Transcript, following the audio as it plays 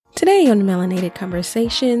Today on Melanated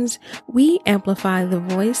Conversations, we amplify the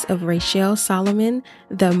voice of Rachelle Solomon,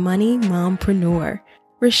 the money mompreneur.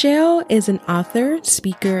 Rachelle is an author,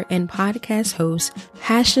 speaker, and podcast host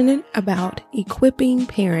passionate about equipping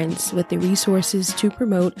parents with the resources to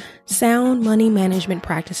promote sound money management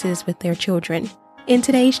practices with their children. In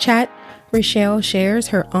today's chat, Rachelle shares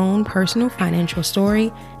her own personal financial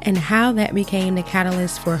story and how that became the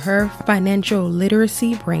catalyst for her financial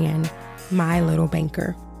literacy brand, My Little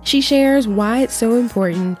Banker. She shares why it's so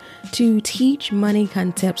important to teach money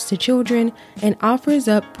concepts to children and offers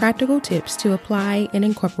up practical tips to apply and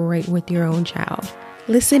incorporate with your own child.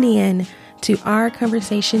 Listen in to our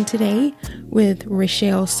conversation today with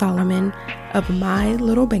Rachelle Solomon of My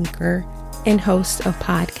Little Banker and host of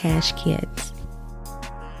Podcast Kids.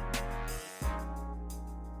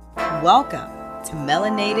 Welcome to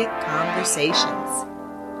Melanated Conversations,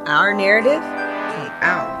 our narrative from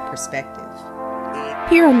our perspective.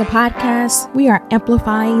 Here on the podcast, we are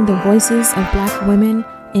amplifying the voices of Black women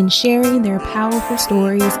and sharing their powerful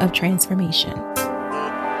stories of transformation.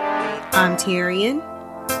 I'm Tyrion.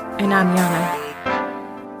 And I'm Yana.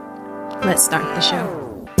 Let's start the show.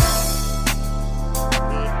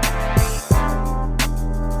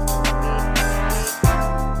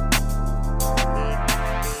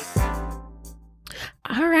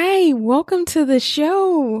 All right, welcome to the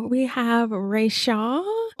show. We have Rachelle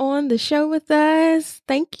on the show with us.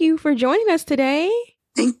 Thank you for joining us today.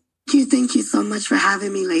 Thank you so much for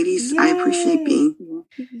having me, ladies. Yay. I appreciate being here.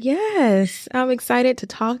 Yes, I'm excited to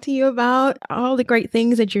talk to you about all the great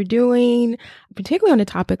things that you're doing, particularly on the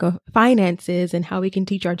topic of finances and how we can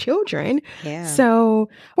teach our children. Yeah. So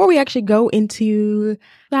before we actually go into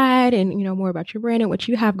that and, more about your brand and what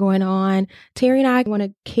you have going on, Terry and I want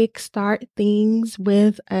to kickstart things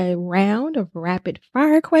with a round of rapid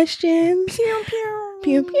fire questions. Pew, pew.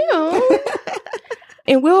 Pew, pew.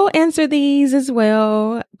 And we'll answer these as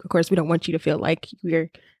well. Of course, we don't want you to feel like we're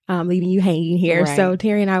leaving you hanging here. Right. So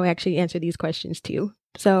Terry and I will actually answer these questions too.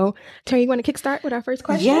 So Terry, you want to kickstart with our first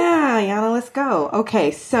question? Yeah, Yana, let's go. Okay,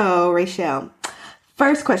 so Rachelle,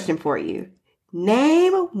 first question for you.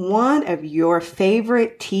 Name one of your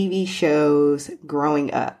favorite TV shows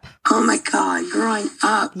growing up. Oh my God, growing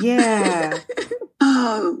up. Yeah.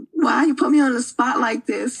 Oh, why you put me on the spot like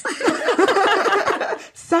this?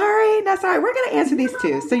 Sorry. We're gonna answer these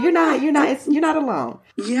too. So you're not alone.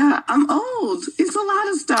 Yeah, I'm old. It's a lot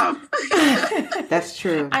of stuff. That's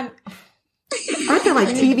true. I feel like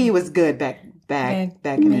TV was good back in the day.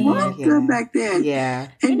 It was good back then. Yeah.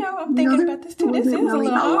 And, I'm thinking about this too. This is a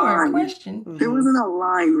little hard question. There wasn't a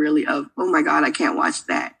line really of, oh my God, I can't watch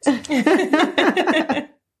that.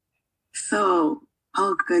 So,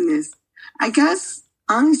 oh goodness. I guess,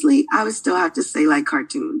 honestly, I would still have to say like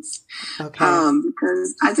cartoons. Okay.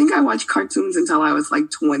 Because I think I watched cartoons until I was like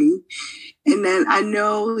 20. And then I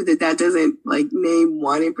know that doesn't like name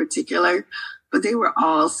one in particular, but they were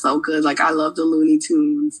all so good. Like I love the Looney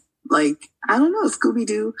Tunes. Like, I don't know,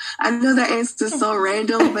 Scooby-Doo. I know that answer's so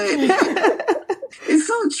random, but it's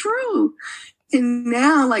so true. And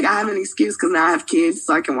now, like, I have an excuse because now I have kids,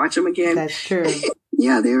 so I can watch them again. That's true.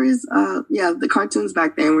 Yeah, there is, the cartoons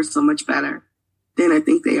back then were so much better than I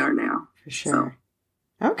think they are now. For sure.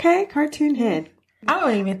 So. Okay, cartoon head. I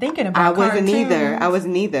wasn't even thinking about cartoons. I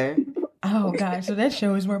wasn't either. Oh, gosh, so that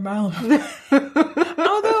shows where my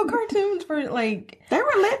although cartoons were like... They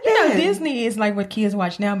were lit then. Disney is like what kids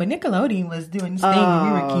watch now, but Nickelodeon was doing this thing when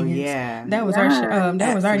we were kids. Yeah. That was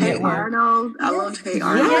our network. Arnold. I loved Hey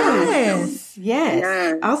Arnold.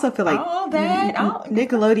 Yes. I also feel like all that.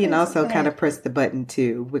 Nickelodeon also kind of pressed the button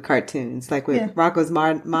too with cartoons, like with Rocko's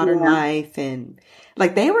Modern Life, and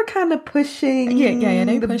like they were kind of pushing. Yeah.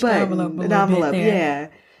 They pushed the envelope a little bit there. Yeah.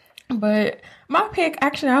 But my pick,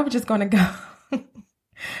 actually, I was just going to go.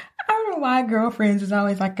 I don't know why Girlfriends is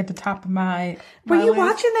always like at the top of my Were you list.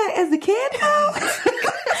 watching that as a kid?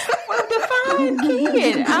 Well, define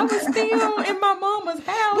kid. I was still in my mama's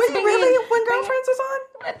house. Was it really when Girlfriends was on?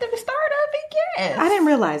 At the start of it, yes. I didn't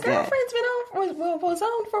realize that. Girlfriends was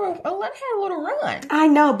on for had a little run. I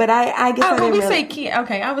know, but I guess I didn't when we say kid,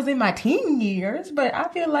 okay, I was in my teen years, but I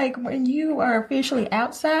feel like when you are officially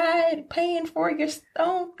outside paying for your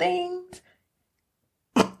own things,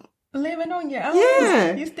 living on your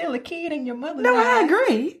own, you're still a kid in your mother's house.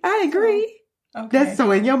 I agree. Okay. That's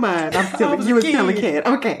so in your mind. You were still a kid.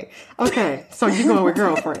 Okay. So you're going with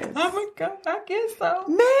Girlfriends. Oh my God, I guess so.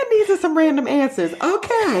 Man, these are some random answers.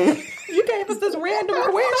 Okay. You gave us this random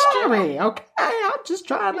question. Sorry. Okay. I'm just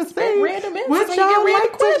trying to say random answers what y'all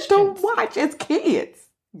like to watch as kids.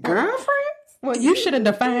 Girlfriends? Well, you should have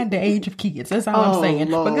defined the age of kids. That's all I'm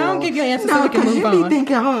saying. Lord. But go and give your answer so we can move on. You be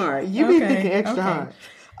thinking hard. You be thinking extra hard.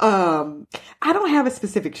 I don't have a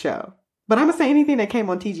specific show, but I'm gonna say anything that came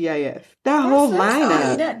on TGIF. That whole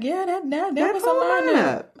lineup. That was a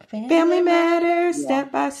lineup. Family Matters,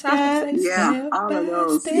 Step by Step. Yeah, all of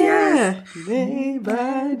those. Yeah. Yes. Day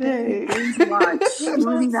by day. Binge watch. You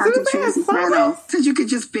didn't even have to change the channel. Because you could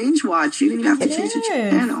just binge watch. You didn't have to change the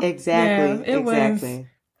channel. Exactly. Yeah, it exactly. was.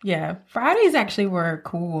 Yeah, Fridays actually were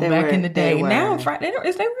cool back in the day. Now Friday, they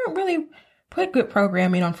don't really put good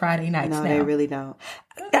programming on Friday nights. No, now. they really don't.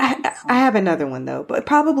 I have another one though, but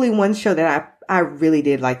probably one show that I really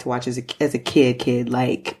did like to watch as a kid,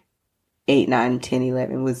 like 8, 9, 10,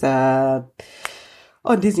 11 was on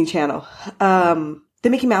Disney Channel. The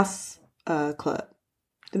Mickey Mouse Club.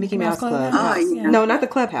 The Mickey Mouse Club. Oh, yeah. No, not the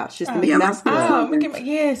Clubhouse, just the Mickey Mouse Club. Oh,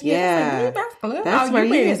 yes. Yeah. Like, Mickey Mouse Club. That's where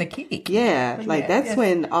you as a kid. Yeah, like that's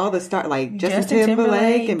when all the like Justin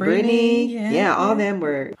Timberlake and Britney. Yeah, all them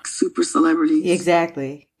were super celebrities.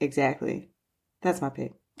 Exactly. That's my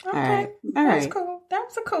pick. Okay. All right.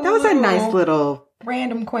 That's cool. That was a nice little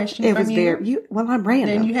random question. It was very. Well, I'm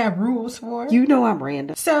random. Then you have rules for it. You know I'm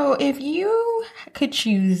random. So, if you could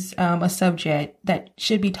choose a subject that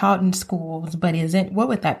should be taught in schools but isn't, what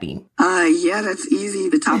would that be? Yeah, that's easy.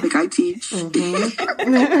 The topic I teach.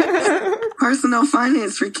 Personal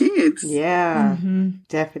finance for kids. Yeah,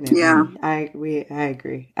 definitely. Yeah, I agree.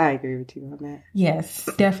 I agree with you on that. Yes,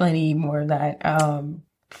 definitely need more of that.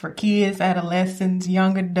 For kids, adolescents,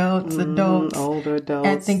 young adults, adults, older adults.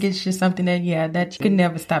 I think it's just something that that you can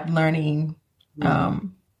never stop learning.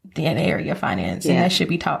 The area of finance, and that should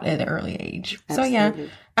be taught at an early age. Absolutely.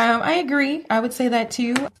 So I agree. I would say that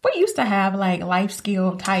too. We used to have like life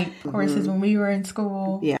skill type courses when we were in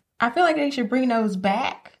school. Yeah, I feel like they should bring those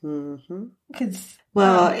back. Because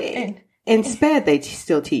in SPED they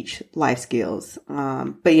still teach life skills.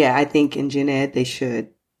 But yeah, I think in Gen Ed they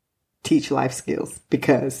should teach life skills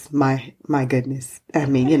because my goodness, I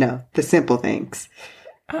mean, the simple things.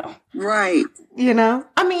 Right.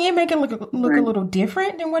 I mean, it make it look a little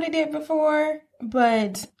different than what it did before,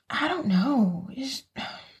 but I don't know.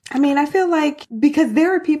 I feel like because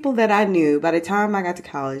there are people that I knew by the time I got to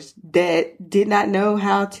college that did not know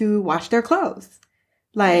how to wash their clothes.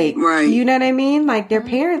 Like, you know what I mean? Like their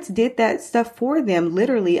parents did that stuff for them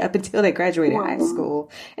literally up until they graduated high school.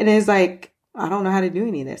 And it's like, I don't know how to do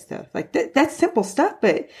any of that stuff. Like that's simple stuff,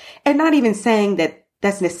 and not even saying that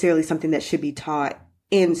that's necessarily something that should be taught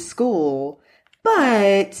in school,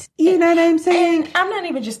 but you know what I'm saying? And I'm not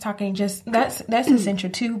even just talking that's essential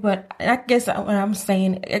too, but I guess what I'm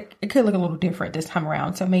saying, it could look a little different this time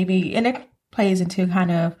around. So maybe, and it plays into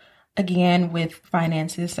kind of, again, with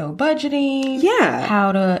finances. So budgeting,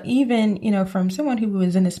 how to even, from someone who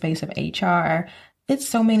was in the space of HR, it's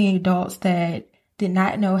so many adults that did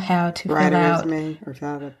not know how to write fill a out resume or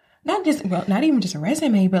how to not even just a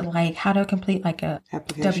resume, but like how to complete like a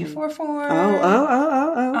application. W-4 form.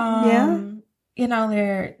 Yeah.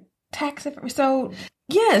 Their tax. So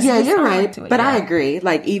yes, yeah, you're right. But I agree.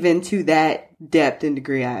 Like even to that depth and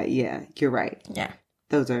degree, you're right. Yeah,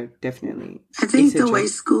 those are definitely. I think the way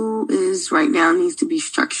school is right now needs to be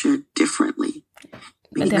structured differently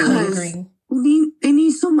because they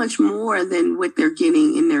need so much more than what they're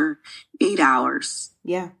getting in their 8 hours.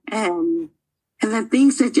 Yeah. And the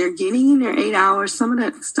things that they're getting in their 8 hours, some of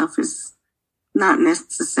that stuff is not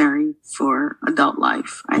necessary for adult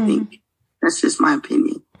life. I think that's just my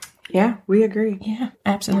opinion. Yeah, we agree. Yeah,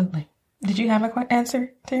 absolutely. Did you have a quick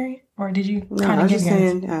answer, Terry? Or did you No, kind I of was give just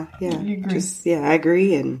yours? saying, yeah. You agree? I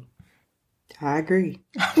agree and I agree.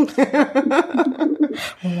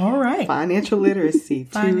 Well, all right. Financial literacy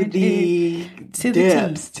to the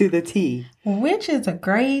depths, to the T. Which is a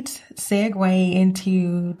great segue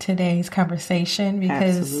into today's conversation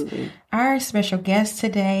because our special guest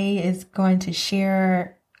today is going to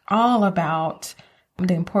share all about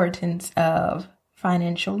the importance of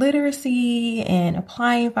financial literacy and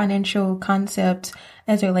applying financial concepts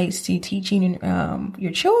as it relates to teaching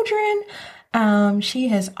your children. She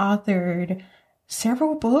has authored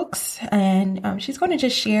several books, and she's going to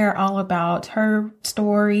just share all about her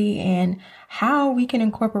story and how we can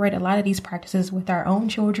incorporate a lot of these practices with our own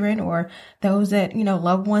children or those that,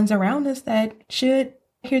 loved ones around us that should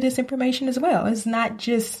hear this information as well. It's not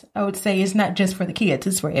just, I would say it's not just for the kids,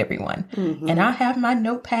 it's for everyone. And I have my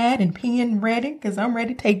notepad and pen ready because I'm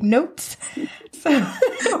ready to take notes. So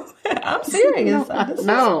I'm serious.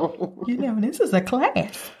 This is a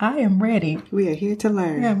class. I am ready. We are here to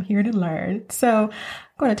learn. I'm here to learn. So I'm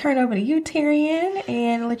going to turn over to you, Tyrion,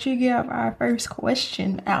 and let you get our first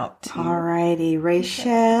question out. All righty,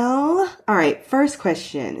 Rachel. All right, first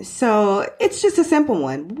question. So it's just a simple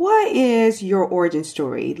one. What is your origin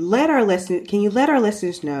story? Can you let our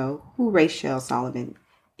listeners know who Rachel Solomon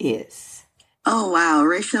is? Oh, wow.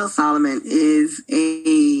 Rachelle Solomon is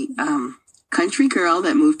a country girl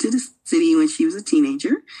that moved to the city when she was a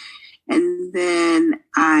teenager. And then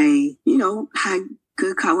I,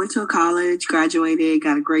 went to a college, graduated,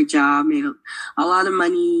 got a great job, made a lot of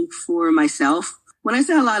money for myself. When I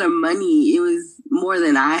say a lot of money, it was more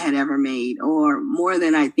than I had ever made, or more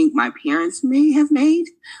than I think my parents may have made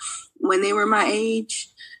when they were my age.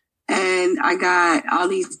 And I got all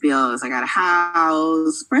these bills. I got a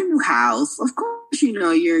house, brand new house. Of course,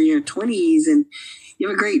 you're in your 20s and you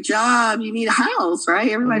have a great job. You need a house, right?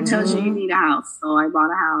 Everybody tells you need a house. So I bought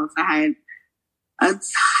a house. I had a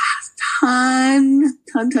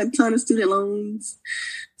ton of student loans,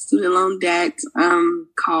 student loan debt,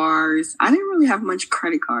 cars. I didn't really have much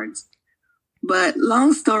credit cards. But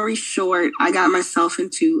long story short, I got myself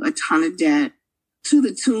into a ton of debt to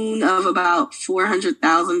the tune of about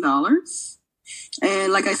 $400,000.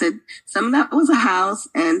 And like I said, some of that was a house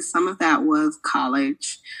and some of that was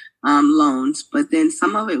college loans. But then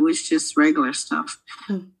some of it was just regular stuff,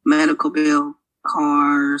 medical bill,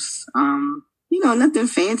 cars, nothing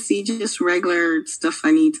fancy, just regular stuff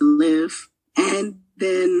I need to live. And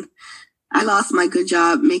then I lost my good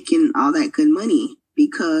job making all that good money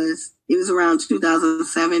because it was around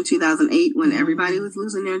 2007, 2008 when everybody was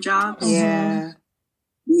losing their jobs. Yeah.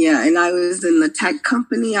 Yeah, and I was in the tech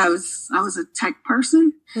company. I was a tech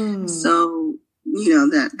person. So,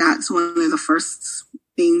 that's one of the first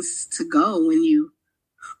things to go when you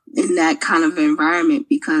in that kind of environment,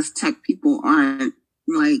 because tech people aren't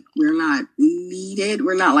we're not needed.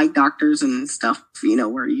 We're not like doctors and stuff,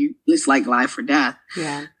 where it's like life or death.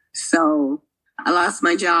 Yeah. So I lost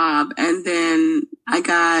my job and then I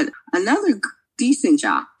got another decent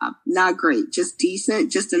job, not great, just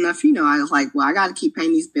decent, just enough. I was like, well, I got to keep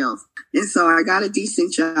paying these bills. And so I got a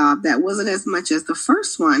decent job that wasn't as much as the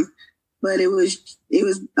first one, but it was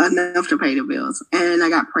enough to pay the bills. And I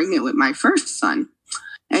got pregnant with my first son.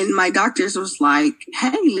 And my doctors was like,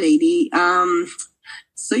 hey, lady,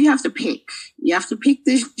 so you have to pick. You have to pick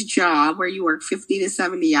this job where you work 50 to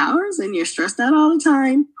 70 hours and you're stressed out all the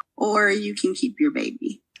time, or you can keep your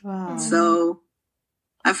baby. Wow. So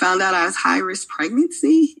I found out I was high risk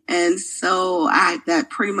pregnancy. And so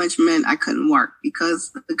that pretty much meant I couldn't work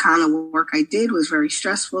because the kind of work I did was very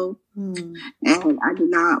stressful. And I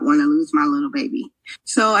did not want to lose my little baby.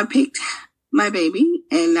 So I picked my baby,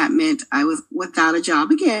 and that meant I was without a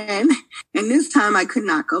job again. And this time I could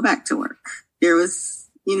not go back to work. There was,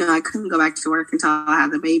 I couldn't go back to work until I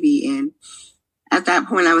had the baby. And at that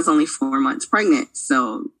point I was only 4 months pregnant.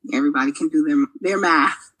 So everybody can do their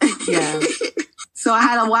math. Yeah. So I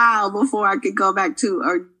had a while before I could go back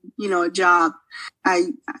to, a job.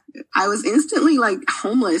 I was instantly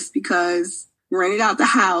homeless because rented out the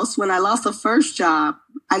house. When I lost the first job,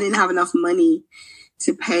 I didn't have enough money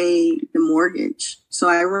to pay the mortgage. So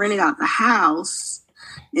I rented out the house.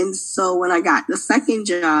 And so when I got the second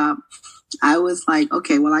job, I was like,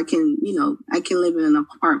 okay, well, I can live in an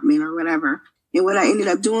apartment or whatever. And what I ended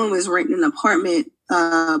up doing was renting an apartment,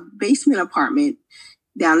 basement apartment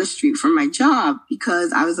down the street from my job,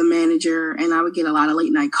 because I was a manager and I would get a lot of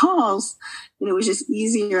late night calls, and it was just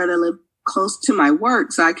easier to live close to my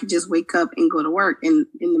work. So I could just wake up and go to work in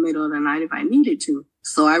the middle of the night if I needed to.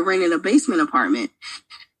 So I rented a basement apartment,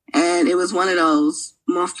 and it was one of those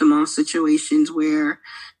month to month situations where,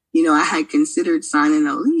 I had considered signing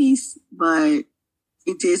a lease, but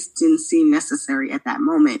it just didn't seem necessary at that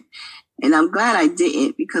moment. And I'm glad I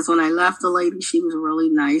didn't, because when I left the lady, she was really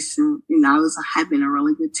nice, and had been a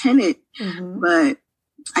really good tenant, but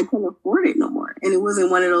I couldn't afford it no more. And it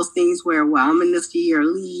wasn't one of those things where, well, I'm in this year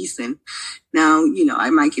lease and now, I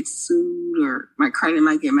might get sued or my credit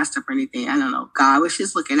might get messed up or anything. I don't know. God was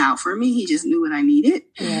just looking out for me. He just knew what I needed.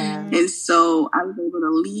 Yeah. And so I was able to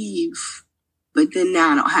leave, but then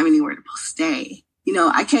now I don't have anywhere to stay.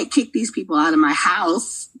 I can't kick these people out of my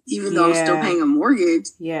house, even though I'm still paying a mortgage.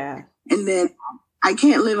 Yeah. And then I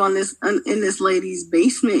can't live in this lady's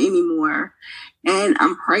basement anymore. And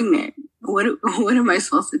I'm pregnant. What am I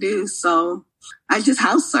supposed to do? So I just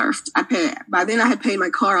house surfed. By then I had paid my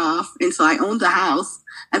car off. And so I owned the house.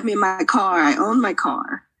 I owned my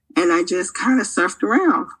car, and I just kind of surfed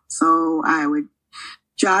around. So I would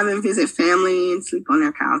drive and visit family and sleep on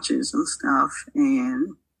their couches and stuff.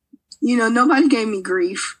 And, nobody gave me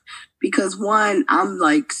grief. Because one, I'm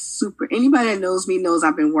anybody that knows me knows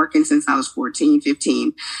I've been working since I was 14,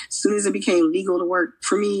 15. As soon as it became legal to work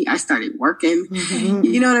for me, I started working. Mm-hmm.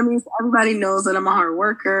 You know what I mean? So everybody knows that I'm a hard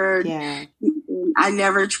worker. Yeah. I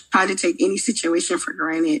never try to take any situation for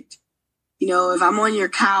granted. If I'm on your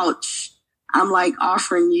couch, I'm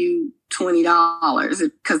offering you $20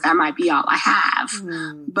 because that might be all I have.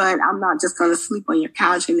 But I'm not just going to sleep on your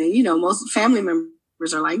couch. And then, most family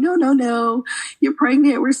members are like, no, you're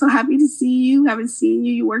pregnant. We're so happy to see you. Haven't seen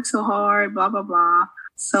you. You work so hard, blah, blah, blah.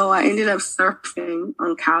 So I ended up surfing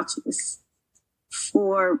on couches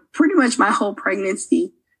for pretty much my whole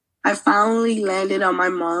pregnancy. I finally landed on my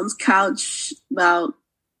mom's couch about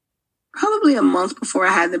probably a month before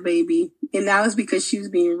I had the baby. And that was because she was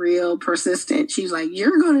being real persistent. She was like,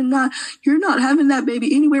 you're not having that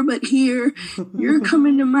baby anywhere but here. You're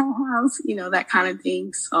coming to my house, that kind of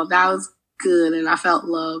thing. So that was good. And I felt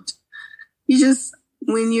loved.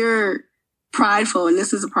 When you're prideful, and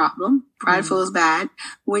this is a problem, prideful is bad.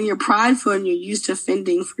 When you're prideful and you're used to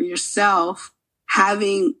fending for yourself,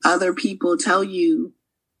 having other people tell you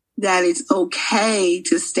that it's okay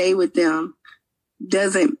to stay with them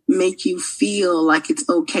doesn't make you feel like it's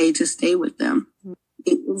okay to stay with them.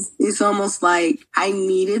 It's almost like I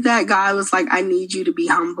needed that. God was like, I need you to be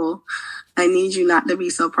humble. I need you not to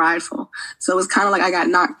be so prideful. So it's kind of like I got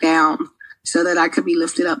knocked down so that I could be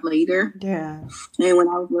lifted up later. Yeah. And when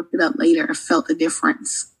I was lifted up later, I felt the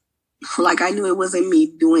difference. Like I knew it wasn't me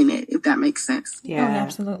doing it, if that makes sense. Yeah,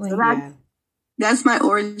 absolutely. So that's my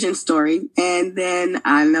origin story. And then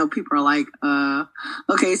I know people are like,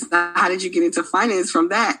 okay, so how did you get into finance from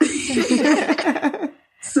that?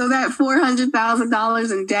 So that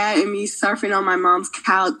 $400,000 in debt and me surfing on my mom's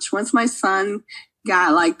couch. Once my son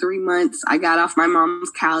got like 3 months, I got off my mom's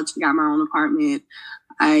couch and got my own apartment.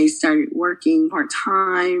 I started working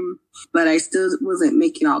part-time, but I still wasn't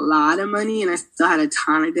making a lot of money and I still had a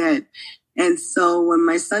ton of debt. And so when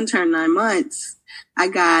my son turned 9 months, I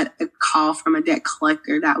got a call from a debt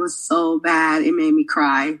collector that was so bad. It made me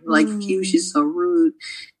cry. Like he was just so rude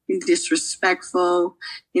and disrespectful.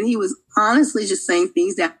 And he was honestly just saying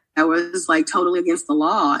things that was like totally against the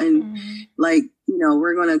law. And like,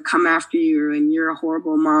 we're going to come after you and you're a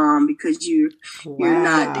horrible mom because you're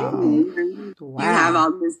not, you have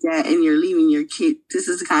all this debt and you're leaving your kid. This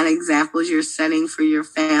is the kind of examples you're setting for your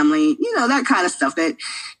family, that kind of stuff that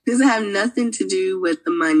doesn't have nothing to do with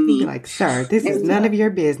the money. Like, sir, this is none of your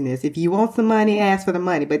business. If you want some money, ask for the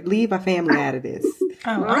money, but leave our family out of this.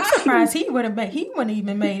 Oh, I'm surprised he wouldn't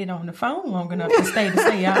even made it on the phone long enough to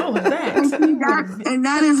say all of that. And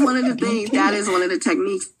that is one of the things, that is one of the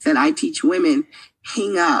techniques that I teach women.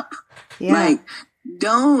 Hang up. Yeah. Like,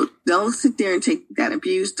 don't sit there and take that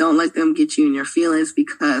abuse. Don't let them get you in your feelings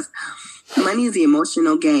because money is the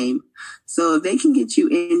emotional game. So if they can get you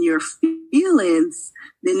in your feelings,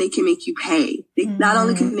 then they can make you pay. Not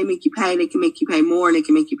only can they make you pay, they can make you pay more and they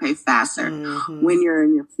can make you pay faster when you're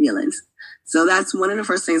in your feelings. So that's one of the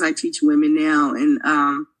first things I teach women now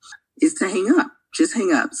and is to hang up. Just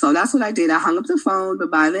hang up. So that's what I did. I hung up the phone,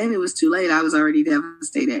 but by then it was too late. I was already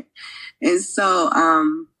devastated. And so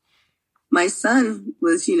my son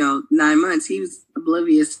was, 9 months. He was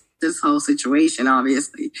oblivious to this whole situation,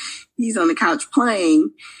 obviously. He's on the couch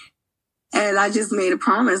playing. And I just made a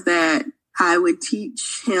promise that I would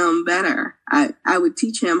teach him better. I would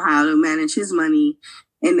teach him how to manage his money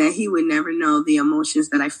and that he would never know the emotions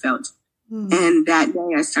that I felt. And that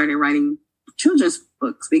day I started writing children's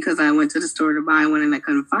books because I went to the store to buy one and I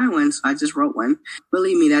couldn't find one. So I just wrote one.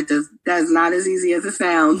 Believe me, that's not as easy as it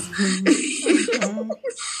sounds.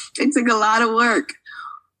 It took a lot of work,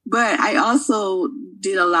 but I also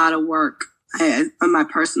did a lot of work on my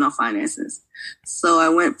personal finances. So I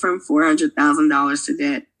went from $400,000 to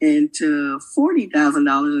debt into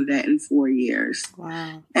 $40,000 in debt in 4 years.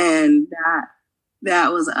 Wow. And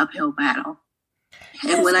that was an uphill battle.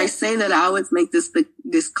 And when I say that, I always make this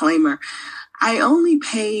disclaimer. I only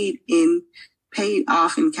paid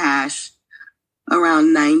off in cash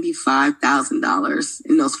around $95,000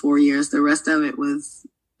 in those 4 years. The rest of it was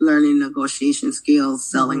learning negotiation skills,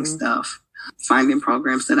 selling stuff, finding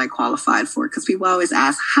programs that I qualified for. Because people always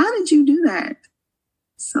ask, "How did you do that?"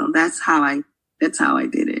 So that's how I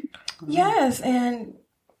did it. Yes, and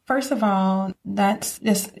first of all, that's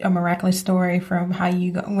just a miraculous story from how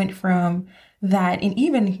you went from that, and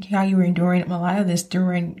even how you were enduring a lot of this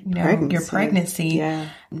during, your pregnancy. Yeah.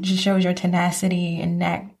 Just shows your tenacity and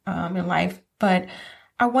knack in life. But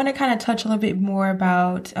I want to kind of touch a little bit more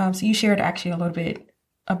about, so you shared actually a little bit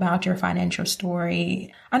about your financial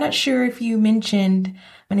story. I'm not sure if you mentioned,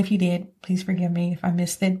 and if you did, please forgive me if I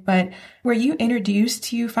missed it, but were you introduced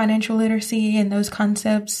to financial literacy and those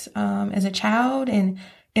concepts as a child? And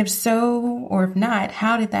if so, or if not,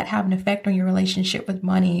 how did that have an effect on your relationship with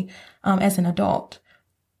money as an adult?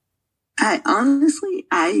 I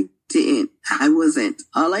didn't. I wasn't.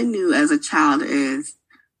 All I knew as a child is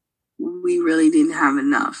we really didn't have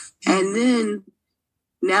enough. And then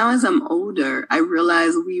now as I'm older, I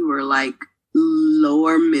realize we were like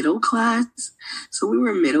lower middle class. So we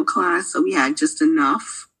were middle class. So we had just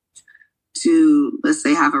enough to, let's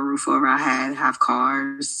say, have a roof over our head, have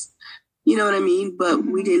cars, you know what I mean? But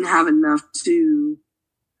we didn't have enough to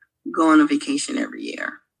go on a vacation every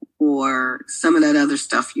year or some of that other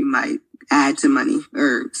stuff you might add to money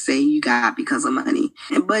or say you got because of money.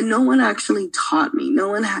 But no one actually taught me. No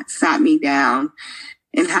one sat me down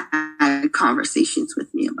and had conversations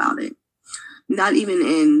with me about it. Not even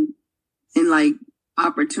in like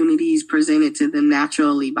opportunities presented to them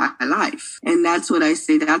naturally by life. And that's what I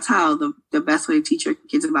say. That's how the best way to teach your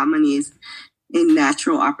kids about money is in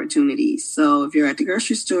natural opportunities. So if you're at the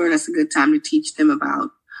grocery store, that's a good time to teach them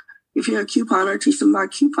about, if you're a couponer, teach them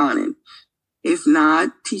about couponing. If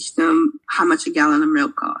not, teach them how much a gallon of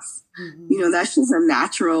milk costs. Mm-hmm. You know, that's just a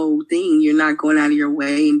natural thing. You're not going out of your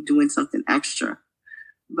way and doing something extra.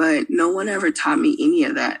 But no one ever taught me any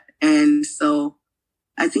of that. And so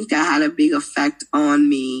I think that had a big effect on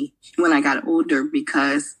me when I got older,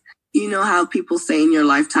 because you know how people say in your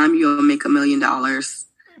lifetime you'll make $1 million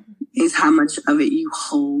is how much of it you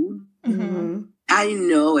hold. Mm-hmm. I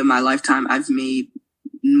know in my lifetime I've made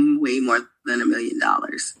way more than $1 million,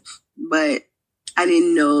 but I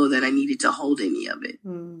didn't know that I needed to hold any of it.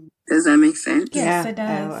 Mm. Does that make sense? Yes, it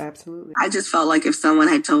does. Oh, absolutely. I just felt like if someone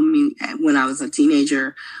had told me when I was a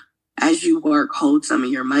teenager, as you work, hold some of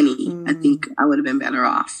your money, I think I would have been better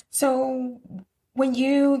off. So when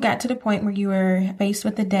you got to the point where you were faced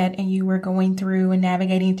with the debt and you were going through and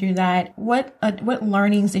navigating through that, what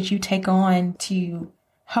learnings did you take on to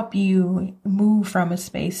help you move from a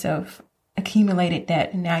space of accumulated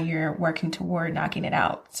debt and now you're working toward knocking it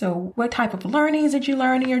out? So what type of learnings did you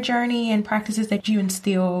learn in your journey and practices that you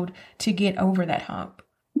instilled to get over that hump?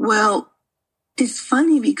 Well, it's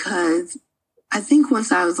funny because I think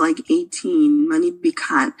once I was like 18, money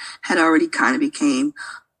had already kind of became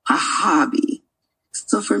a hobby.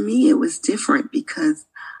 So for me, it was different because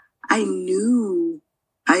I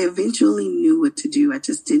eventually knew what to do. I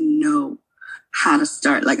just didn't know how to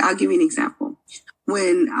start. Like, I'll give you an example.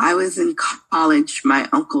 When I was in college, my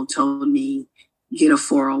uncle told me, get a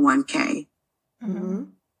 401k. Mm-hmm.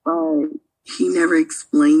 But he never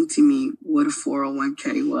explained to me what a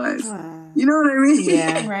 401k was. You know what I mean?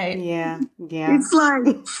 Yeah, right. Yeah. It's like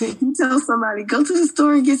you tell somebody, go to the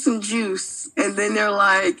store and get some juice. And then they're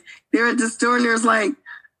at the store and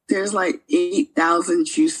there's like 8,000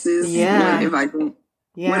 juices. Yeah.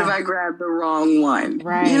 What if I grab the wrong one?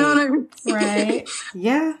 Right. You know what I mean? Right.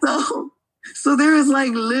 Yeah. So there was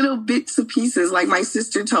like little bits and pieces. Like my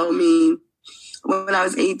sister told me when I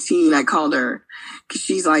was 18, I called her because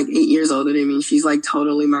she's like 8 years older than me. She's like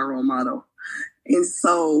totally my role model. And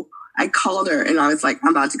so I called her and I was like, I'm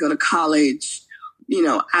about to go to college. You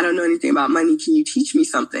know, I don't know anything about money. Can you teach me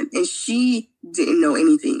something? And she didn't know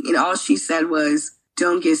anything. And all she said was,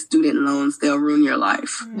 don't get student loans. They'll ruin your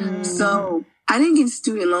life. Mm. So I didn't get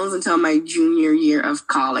student loans until my junior year of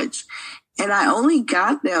college. And I only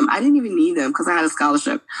got them. I didn't even need them because I had a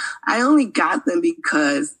scholarship. I only got them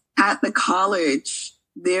because at the college,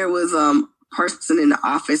 there was a person in the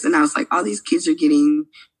office. And I was like, all these kids are getting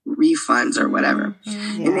refunds or whatever.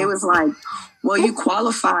 Mm-hmm. Yeah. And it was like, well, you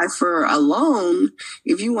qualify for a loan.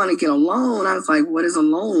 If you want to get a loan, I was like, what is a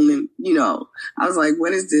loan? And, you know, I was like,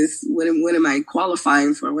 what is this? What am I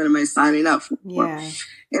qualifying for? What am I signing up for? Yeah.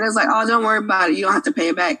 And I was like, oh, don't worry about it. You don't have to pay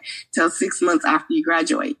it back till 6 months after you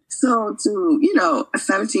graduate. So to, you know, a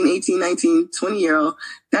 17, 18, 19, 20-year-old,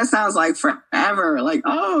 that sounds like forever. Like,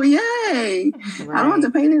 oh, yay. Right. I don't have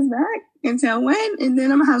to pay this back until when? And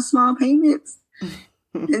then I'm going to have small payments.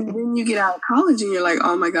 And then you get out of college and you're like,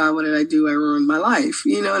 oh my God, what did I do? I ruined my life.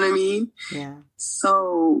 You know what I mean? Yeah.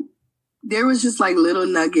 So there was just like little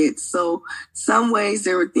nuggets. So some ways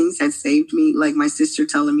there were things that saved me, like my sister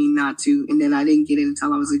telling me not to. And then I didn't get it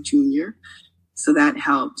until I was a junior. So that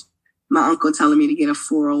helped. My uncle telling me to get a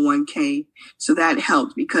 401k. So that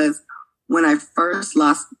helped because when I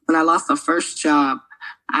lost the first job,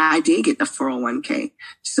 I did get the 401k.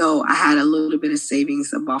 So I had a little bit of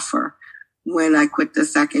savings, a buffer. When I quit the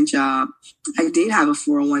second job, I did have a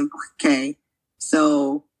 401k.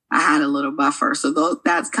 So I had a little buffer. So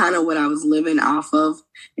that's kind of what I was living off of.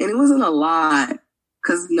 And it wasn't a lot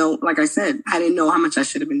because like I said, I didn't know how much I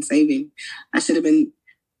should have been saving. I should have been,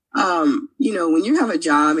 you know, when you have a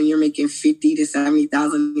job and you're making $50,000 to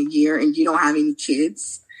 $70,000 a year and you don't have any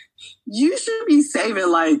kids, you should be saving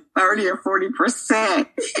like 30 or 40%,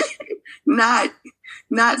 not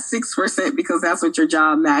 6% because that's what your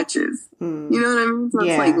job matches. You know what I mean? So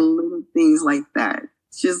it's like little things like that.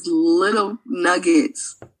 It's just little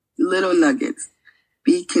nuggets.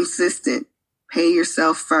 Be consistent. pay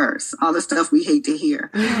yourself first. All the stuff we hate to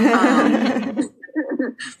hear.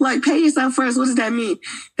 Like, pay yourself first. What does that mean?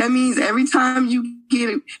 That means every time you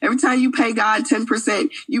pay God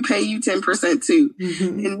 10%, you pay you 10% too.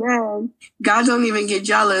 Mm-hmm. And then God don't even get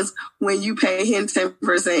jealous when you pay him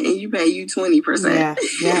 10% and you pay you 20%.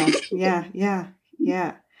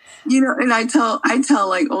 Yeah. You know, and I tell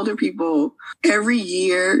like older people, every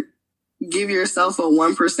year, give yourself a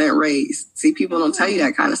 1% raise. See, people don't tell you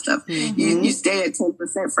that kind of stuff. Mm-hmm. You stay at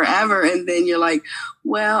 10% forever. And then you're like,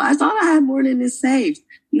 well, I thought I had more than this saved.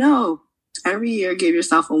 No, every year, give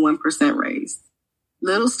yourself a 1% raise.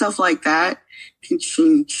 Little stuff like that can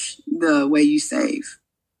change the way you save.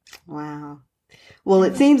 Wow. Well,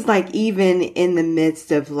 it seems like even in the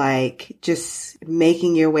midst of like just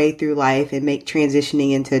making your way through life and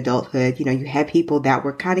transitioning into adulthood, you know, you had people that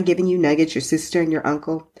were kind of giving you nuggets, your sister and your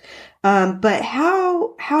uncle. But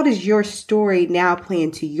how does your story now play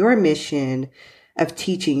into your mission of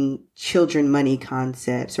teaching children money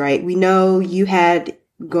concepts, right? We know you had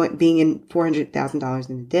being in $400,000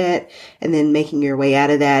 in debt and then making your way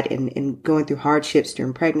out of that and going through hardships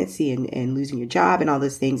during pregnancy and losing your job and all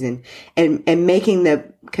those things and making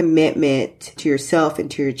the commitment to yourself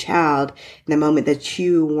and to your child in the moment that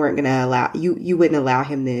you weren't going to allow, you wouldn't allow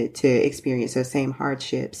him to experience those same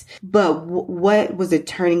hardships. But what was a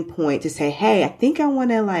turning point to say, hey, I think I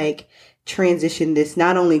want to like transition this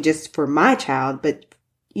not only just for my child, but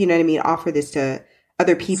you know what I mean? Offer this to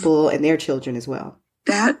other people and their children as well.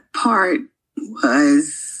 That part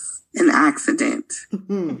was an accident.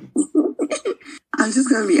 Mm-hmm. I'm just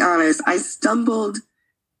going to be honest. I stumbled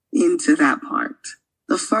into that part.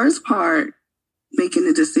 The first part, making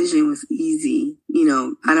the decision, was easy. You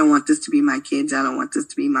know, I don't want this to be my kids. I don't want this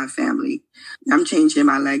to be my family. I'm changing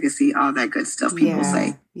my legacy, all that good stuff people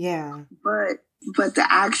say. Yeah. But the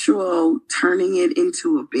actual turning it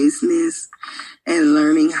into a business and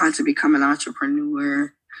learning how to become an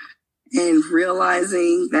entrepreneur and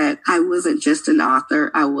realizing that I wasn't just an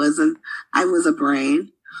author, I was a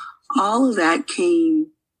brain. All of that came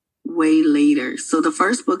way later. So the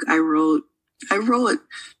first book I wrote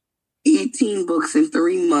 18 books in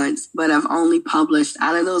 3 months, but I've only published,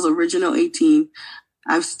 out of those original 18,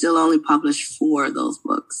 I've still only published 4 of those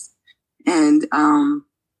books. And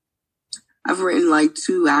I've written like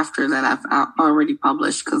 2 after that I've already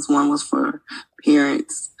published because one was for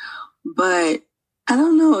parents. But I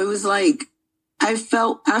don't know. It was like, I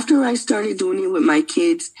felt after I started doing it with my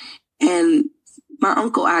kids and my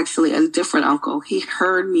uncle, actually, a different uncle, he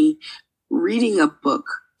heard me reading a book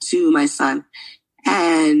to my son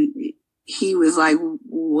and he was like,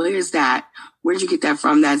 where's that? Where'd you get that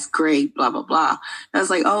from? That's great, blah, blah, blah. I was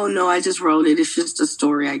like, oh no, I just wrote it. It's just a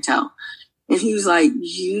story I tell. And he was like,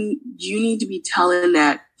 you need to be telling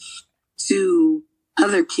that to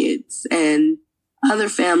other kids and other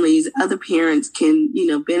families, other parents can, you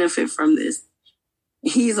know, benefit from this.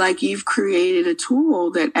 He's like, you've created a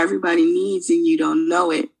tool that everybody needs and you don't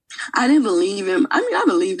know it. I didn't believe him. I mean, I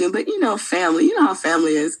believed him, but you know, family, you know how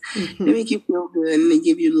family is. Mm-hmm. They make you feel good and they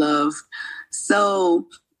give you love. So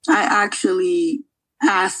I actually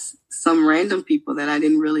asked some random people that I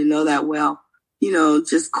didn't really know that well, you know,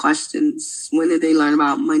 just questions. When did they learn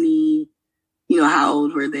about money? You know, how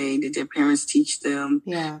old were they? Did their parents teach them?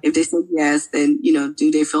 Yeah. If they said yes, then, you know, do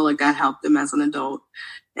they feel like that helped them as an adult?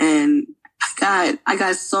 And I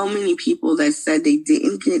got so many people that said they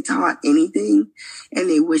didn't get taught anything and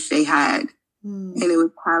they wish they had. Mm. And it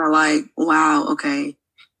was kind of like, wow, okay,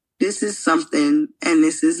 this is something and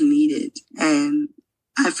this is needed. And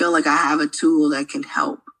I feel like I have a tool that can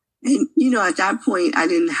help. And, you know, at that point, I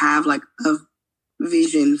didn't have like a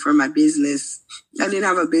vision for my business. I didn't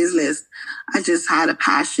have a business. I just had a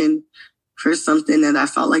passion for something that I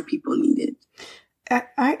felt like people needed.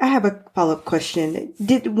 I have a follow-up question.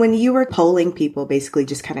 When you were polling people, basically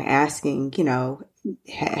just kind of asking, you know,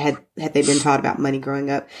 had they been taught about money growing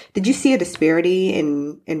up, did you see a disparity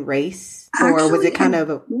in race? Actually, or was it kind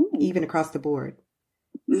of even across the board?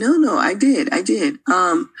 No, I did.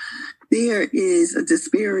 There is a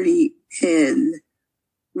disparity in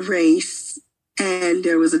race and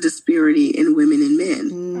there was a disparity in women and men.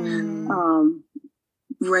 Mm.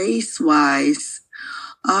 Race-wise,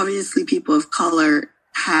 obviously people of color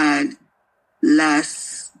had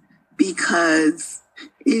less because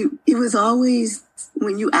it was always,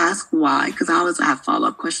 when you ask why, because I always have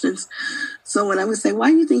follow-up questions. So when I would say,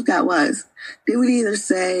 why do you think that was? They would either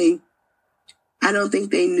say, I don't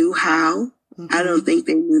think they knew how. Mm-hmm. I don't think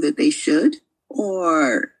they knew that they should.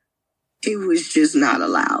 Or it was just not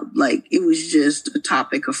allowed. Like, it was just a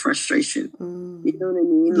topic of frustration. Mm. You know what I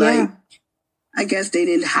mean? Yeah. Like, I guess they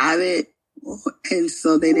didn't have it And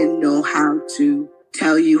so they didn't know how to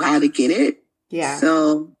tell you how to get it. Yeah.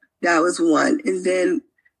 So that was one. And then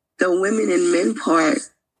the women and men part,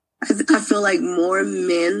 I feel like more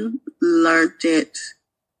men learned it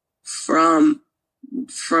from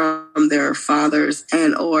their fathers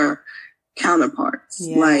and or counterparts.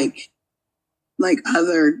 Yeah. Like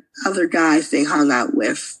other guys they hung out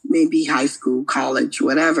with, maybe high school, college,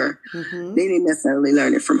 whatever. Mm-hmm. They didn't necessarily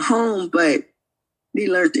learn it from home, but they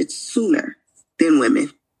learned it sooner than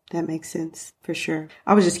women. That makes sense, for sure.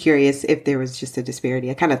 I was just curious if there was just a disparity.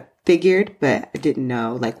 I kind of figured, but I didn't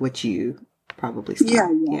know like what you probably saw.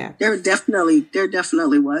 Yeah. There definitely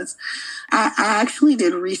was. I actually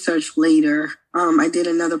did research later. I did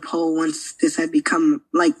another poll once this had become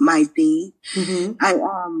like my thing. Mm-hmm. I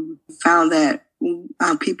found that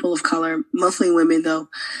people of color, mostly women though,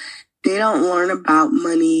 they don't learn about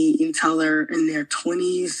money until they're in their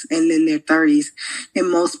 20s and then their 30s. And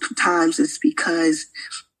most times it's because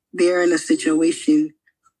they're in a situation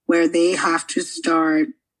where they have to start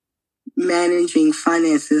managing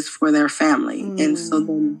finances for their family. Mm. And so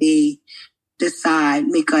then they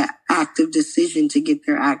make an active decision to get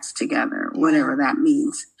their acts together, whatever that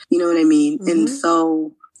means. You know what I mean? Mm-hmm. And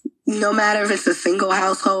so no matter if it's a single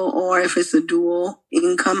household or if it's a dual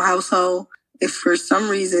income household, if for some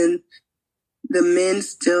reason the men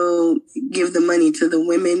still give the money to the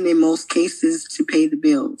women in most cases to pay the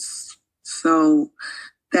bills. So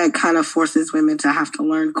that kind of forces women to have to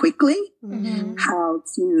learn quickly how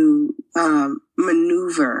to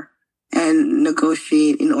maneuver and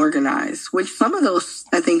negotiate and organize, which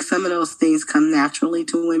I think some of those things come naturally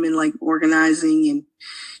to women, like organizing and,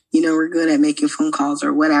 we're good at making phone calls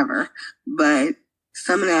or whatever. But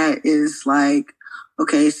some of that is like,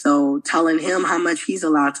 okay, so telling him how much he's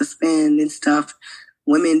allowed to spend and stuff,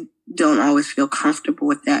 women don't always feel comfortable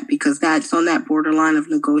with that because that's on that borderline of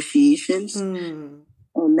negotiations. Mm.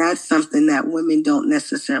 And that's something that women don't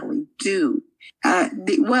necessarily do.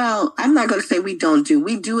 Well, I'm not going to say we don't do.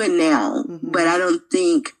 We do it now, but I don't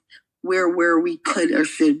think we're where we could or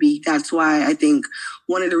should be. That's why I think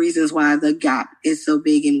one of the reasons why the gap is so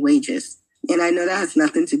big in wages. And I know that has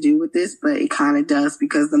nothing to do with this, but it kind of does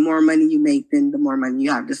because the more money you make, then the more money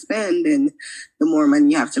you have to spend and the more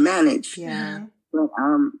money you have to manage. Yeah. But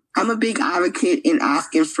I'm a big advocate in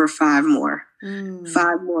asking for 5 more.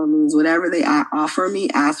 5 more means whatever they offer me,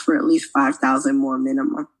 ask for at least 5,000 more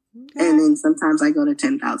minimum. Okay. And then sometimes I go to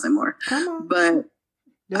 10,000 more. But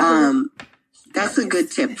that's a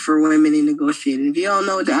good tip for women in negotiating. If you don't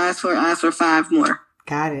know what to ask for 5 more.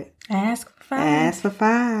 Got it. Ask for 5. Ask for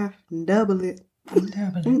 5. Double it.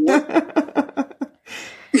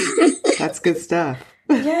 That's good stuff.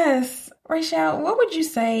 Yes. Rachelle, what would you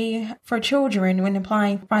say for children when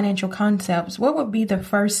applying financial concepts? What would be the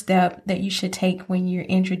first step that you should take when you're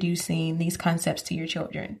introducing these concepts to your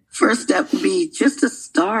children? First step would be just to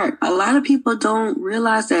start. A lot of people don't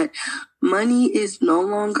realize that money is no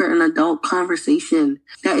longer an adult conversation.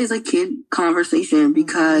 That is a kid conversation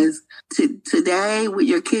because today what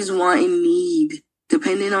your kids want and need,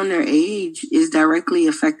 depending on their age, is directly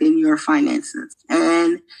affecting your finances.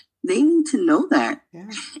 And they need to know that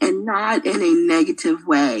and not in a negative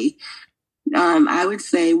way. I would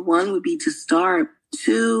say 1 would be to start.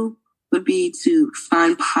 2 would be to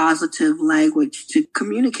find positive language to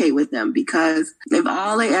communicate with them. Because if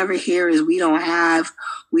all they ever hear is we don't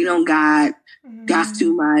got, that's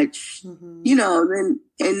too much, then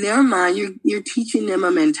in their mind, you're teaching them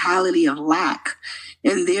a mentality of lack.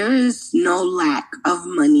 And there is no lack of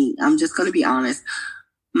money. I'm just going to be honest.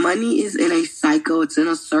 Money is in a cycle. It's in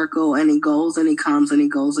a circle and it goes and it comes and it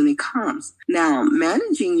goes and it comes. Now,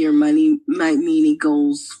 managing your money might mean it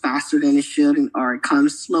goes faster than it should or it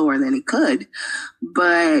comes slower than it could.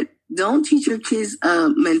 But don't teach your kids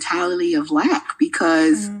a mentality of lack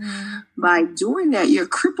because by doing that, you're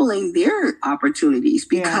crippling their opportunities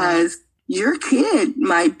because your kid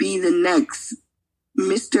might be the next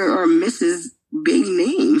Mr. or Mrs. Big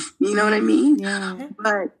name. You know what I mean? Yeah.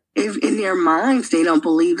 But if in their minds they don't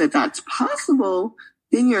believe that that's possible,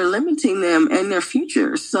 then you're limiting them and their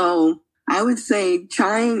future. So I would say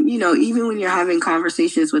trying, even when you're having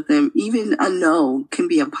conversations with them, even a no can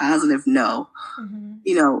be a positive no.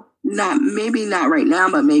 Maybe not right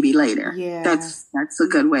now, but maybe later. Yeah. That's a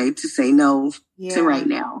good way to say no to right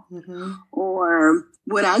now. Or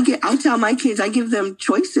what I tell my kids, I give them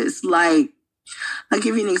choices. Like, I'll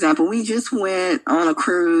give you an example. We just went on a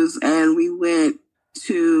cruise and we went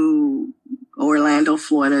to Orlando,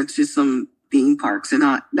 Florida, to some theme parks and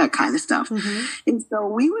that kind of stuff. And so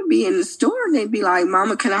we would be in the store and they'd be like,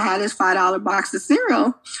 Mama, can I have this $5 box of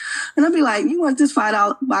cereal? And I'd be like, you want this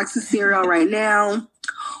 $5 box of cereal right now?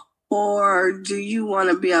 Or do you want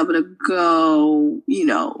to be able to go, do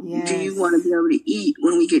you want to be able to eat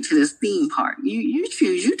when we get to this theme park? You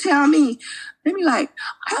choose. You tell me. They be like,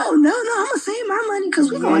 oh, no, I'm going to save my money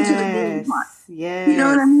because we're going to the theme park. Yes. You know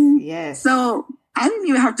what I mean? Yes. So I didn't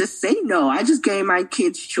even have to say no. I just gave my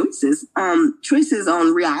kids choices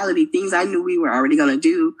on reality, things I knew we were already going to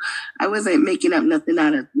do. I wasn't making up nothing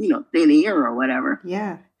out of, thin air or whatever.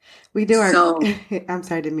 Yeah. We do I'm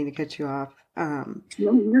sorry, I didn't mean to cut you off. No,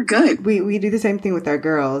 you're good. We do the same thing with our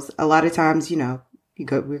girls. A lot of times, we're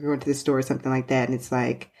going to the store or something like that, and it's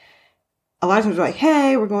like, a lot of times we're like,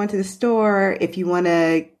 hey, we're going to the store. If you want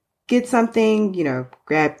to get something,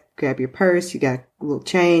 grab your purse. You got a little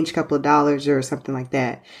change, couple of dollars or something like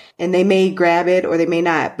that. And they may grab it or they may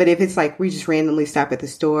not. But if it's like, we just randomly stop at the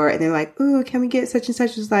store and they're like, ooh, can we get such and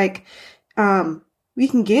such? It's like, we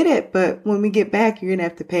can get it, but when we get back, you're going to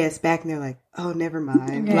have to pay us back. And they're like, oh, never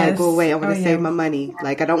mind. Yes. Like, well, wait, I want to save my money.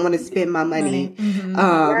 Like, I don't want to spend my money. Mm-hmm.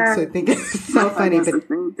 So I think it's so funny. But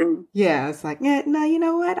yeah, it's like, yeah, no, you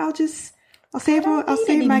know what? I'll save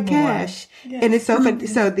my cash. Yes. And it's so funny.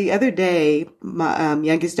 So the other day, my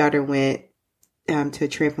youngest daughter went to a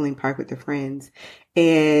trampoline park with her friends,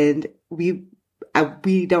 and we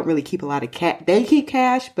don't really keep a lot of cash. They keep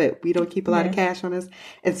cash, but we don't keep a lot of cash on us.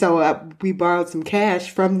 And so we borrowed some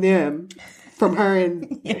cash from them, from her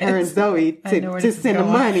and her and Zoe to send them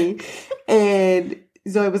money. And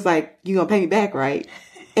Zoe was like, "You gonna pay me back, right?"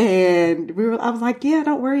 And I was like, "Yeah,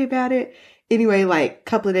 don't worry about it." Anyway, like a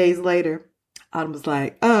couple of days later, Autumn was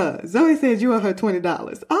like, Zoe says you owe her $20.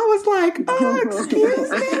 I was like, oh, excuse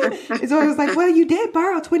me. And Zoe was like, well, you did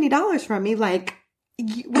borrow $20 from me. Like,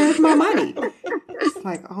 where's my money? It's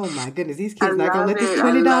like, oh my goodness, these kids not going to let this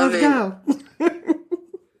 $20 go.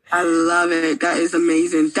 I love it. That is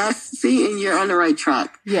amazing. And you're on the right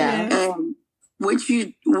track. Yeah. And what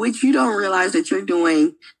you don't realize that you're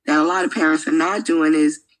doing, that a lot of parents are not doing,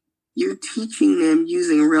 is you're teaching them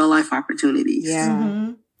using real life opportunities. Yeah.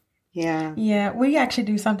 Mm-hmm. Yeah. Yeah, we actually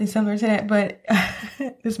do something similar to that, but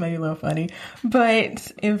this may be a little funny.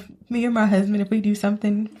 But if me and my husband, if we do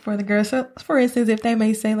something for the girls, so for instance, if they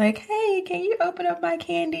may say like, hey, can you open up my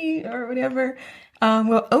candy or whatever,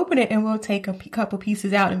 we'll open it and we'll take a couple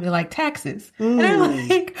pieces out and be like, taxes. And I'm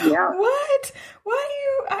like, what? Why do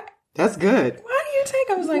you... That's good. Why do you take?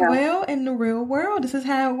 I was like, well, in the real world, this is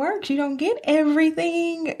how it works. You don't get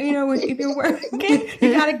everything, if you're working,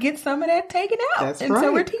 you got to get some of that taken out. That's and right.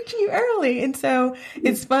 So we're teaching you early. And so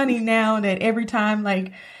it's funny now that every time,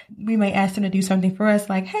 like, we may ask them to do something for us,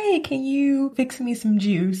 like, hey, can you fix me some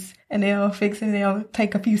juice? And they'll fix it and they'll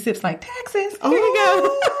take a few sips like, taxes. Here you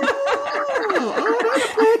go.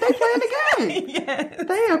 They playing the game. Yes.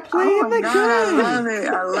 They are playing the game. I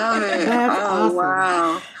love it. That's awesome.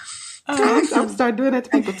 Wow. I'm starting doing that to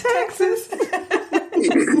people. Taxes.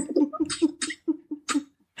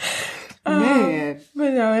 Man.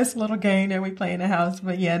 But no, it's a little game that we play in the house.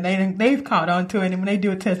 But yeah, they've caught on to it. And when they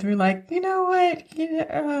do a test, we're like, you know what?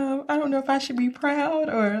 I don't know if I should be proud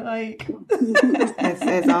or like.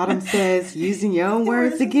 as Autumn says, using your own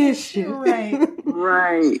words against you. Right.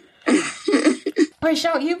 Right.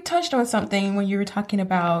 Rachelle, you touched on something when you were talking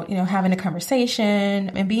about, having a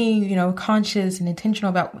conversation and being, conscious and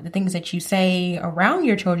intentional about the things that you say around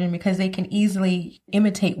your children, because they can easily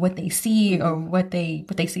imitate what they see or what they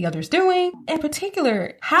see others doing. In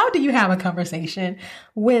particular, how do you have a conversation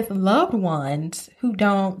with loved ones who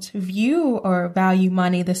don't view or value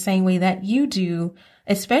money the same way that you do,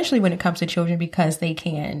 especially when it comes to children, because they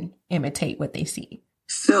can imitate what they see?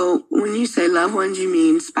 So when you say loved ones, you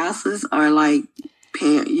mean spouses or like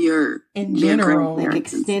in general, like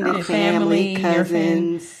extended family,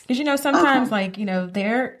 cousins? Because sometimes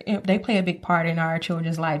they play a big part in our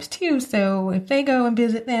children's lives too. So if they go and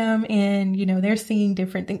visit them and they're seeing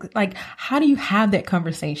different things, like how do you have that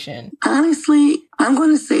conversation? Honestly, I'm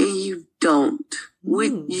going to say you don't.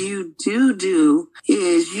 What you do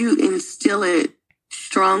is you instill it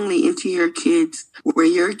strongly into your kids, where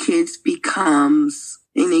your kids becomes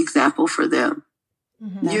an example for them.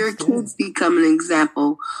 Mm-hmm. Your kids become an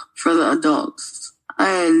example for the adults.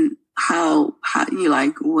 And how you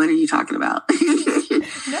like, what are you talking about?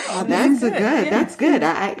 No, that's good. That's good.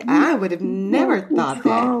 I would have never thought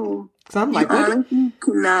that. So I'm like, you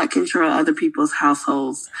cannot control other people's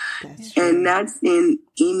households. And that's in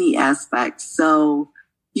any aspect. So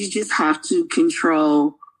you just have to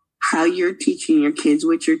control how you're teaching your kids,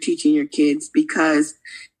 what you're teaching your kids, because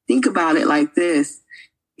think about it like this.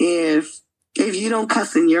 If you don't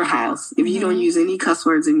cuss in your house, if you don't use any cuss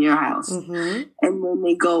words in your house, and then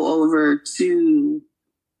they go over to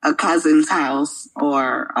a cousin's house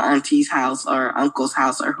or auntie's house or uncle's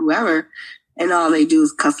house or whoever, and all they do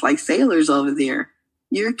is cuss like sailors over there.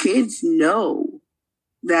 Your kids know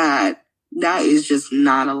that is just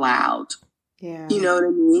not allowed. Yeah. You know what I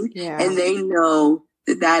mean? Yeah. And they know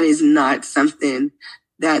that is not something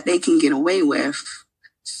that they can get away with.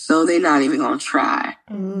 So they're not even going to try.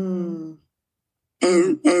 Mm.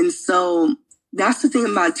 And so that's the thing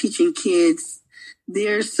about teaching kids.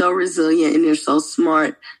 They're so resilient and they're so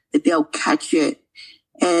smart that they'll catch it.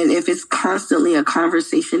 And if it's constantly a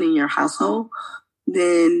conversation in your household,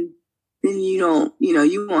 then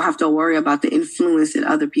you won't have to worry about the influence that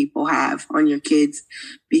other people have on your kids,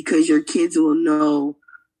 because your kids will know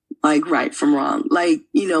like right from wrong. Like,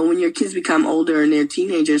 when your kids become older and they're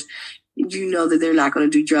teenagers, you know that they're not going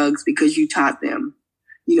to do drugs because you taught them,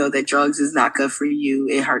 that drugs is not good for you.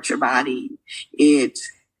 It hurts your body. It,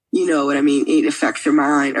 it affects your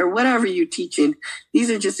mind or whatever you're teaching.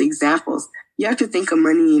 These are just examples. You have to think of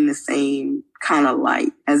money in the same kind of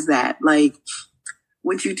light as that. Like,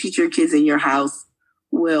 what you teach your kids in your house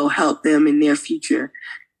will help them in their future.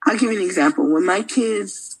 I'll give you an example. When my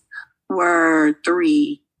kids were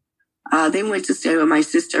 3, they went to stay with my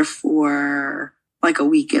sister for like a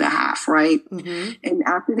week and a half, right? Mm-hmm. And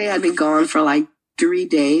after they had been gone for like 3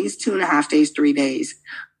 days, 2.5 days, 3 days,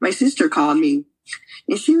 my sister called me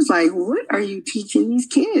and she was like, "What are you teaching these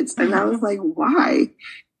kids?" And I was like, "Why?"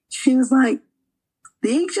 She was like,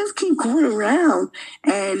 "They just keep going around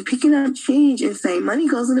and picking up change and saying money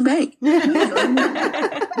goes in the bank."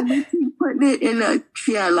 And they keep putting it in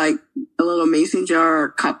she had like a little mason jar or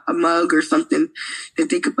cup, a mug or something that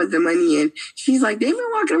they could put the money in. She's like, "They've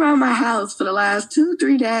been walking around my house for the last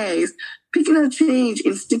 2-3 days, picking up change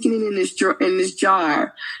and sticking it in this jar. And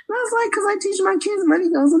I was like, "Because I teach my kids money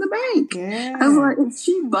goes in the bank." Yeah. I was like, and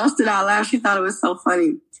she busted out laughing. She thought it was so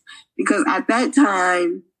funny because at that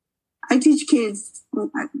time, I teach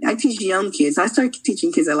young kids. I started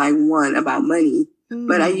teaching kids at like 1 about money,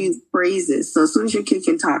 but I use phrases. So as soon as your kid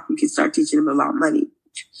can talk, you can start teaching them about money.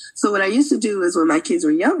 So what I used to do is when my kids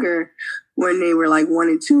were younger, when they were like 1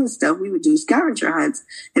 and 2 and stuff, we would do scavenger hunts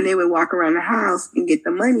and they would walk around the house and get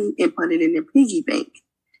the money and put it in their piggy bank.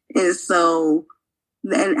 And so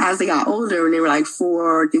then as they got older, when they were like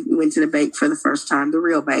 4, we went to the bank for the first time, the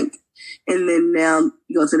real bank. And then now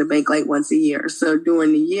you go to the bank like once a year. So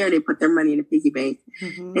during the year, they put their money in a piggy bank.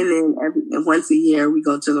 Mm-hmm. And then once a year, we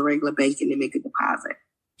go to the regular bank and they make a deposit.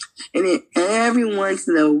 And then every once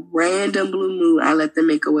in a random blue moon, I let them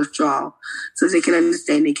make a withdrawal so they can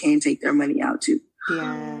understand they can't take their money out too.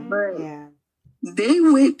 Yeah. But yeah. They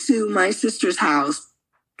went to my sister's house.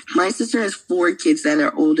 My sister has 4 kids that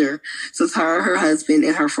are older. So it's her husband,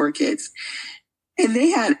 and her 4 kids. And they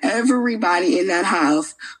had everybody in that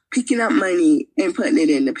house picking up money and putting it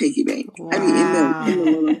in the piggy bank. Wow. I mean, in the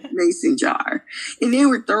little mason jar. And they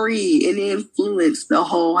were 3 and they influenced the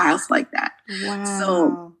whole house like that.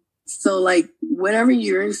 Wow. So like whatever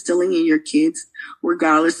you're instilling in your kids,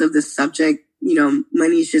 regardless of the subject,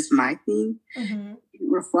 money is just my thing. Mm-hmm. It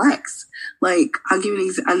reflects. Like, I'll give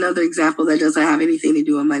you another example that doesn't have anything to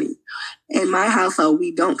do with money. In my household,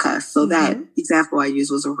 we don't cuss. So that example I used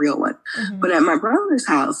was a real one. Mm-hmm. But at my brother's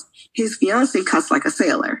house, his fiance cussed like a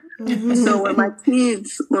sailor. Mm-hmm. So when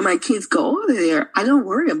my kids go over there, I don't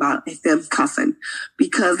worry about them cussing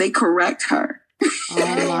because they correct her.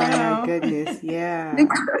 Oh my goodness. Yeah.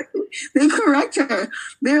 They correct her.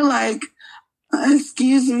 They're like,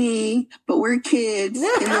 "Excuse me, but we're kids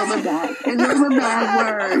and those are bad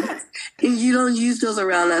words. And you don't use those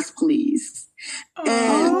around us, please."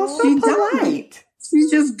 And so polite. She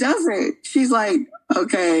just doesn't. She's like,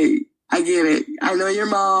 "Okay, I get it. I know your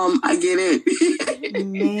mom. I get it."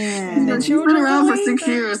 Man. She's been around for 6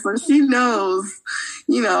 years, so she knows,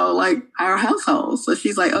 like our household. So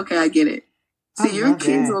she's like, "Okay, I get it." So your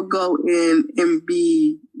kids will go in and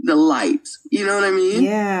be the light. You know what I mean?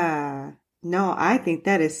 Yeah. No, I think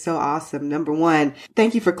that is so awesome. Number one,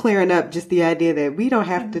 thank you for clearing up just the idea that we don't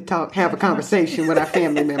have to have a conversation with our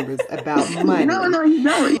family members about money. No, you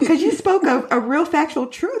don't. Because you spoke of a real factual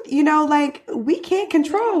truth. Like we can't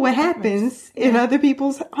control what happens in other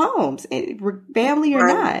people's homes, family or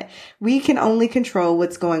not. We can only control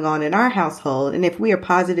what's going on in our household. And if we are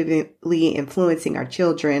positively influencing our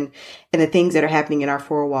children and the things that are happening in our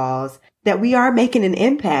 4 walls, that we are making an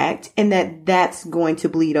impact and that's going to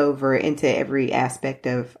bleed over into every aspect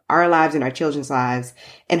of our lives and our children's lives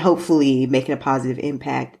and hopefully making a positive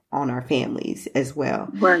impact on our families as well.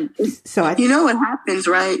 Right. So you know what happens,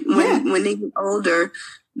 right? When they get older,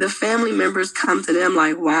 the family members come to them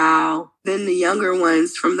like, "Wow." Then the younger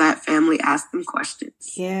ones from that family ask them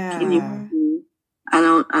questions. Yeah. Can you, I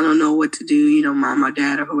don't know what to do. Mom or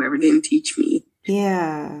dad or whoever didn't teach me.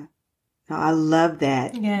 Yeah. I love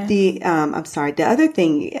that. Yeah. I'm sorry. The other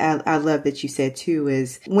thing I love that you said too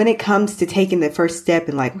is when it comes to taking the first step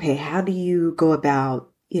and like, okay, how do you go about,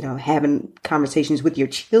 having conversations with your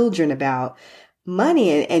children about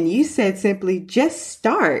money? And you said simply just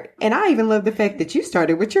start. And I even love the fact that you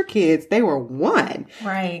started with your kids. They were 1.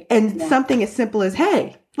 Right. And something as simple as,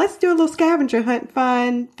 hey, let's do a little scavenger hunt,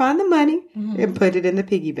 find the money and put it in the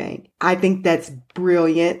piggy bank. I think that's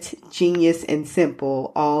brilliant, genius, and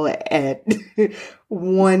simple all at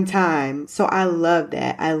one time. So I love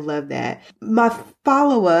that. I love that. My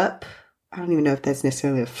follow-up, I don't even know if that's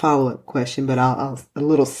necessarily a follow-up question, but a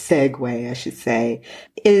little segue, I should say,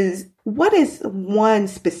 is what is one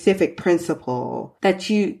specific principle that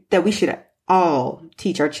we should all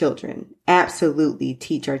teach our children? Absolutely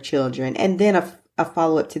teach our children. And then a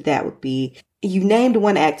follow-up to that would be, you named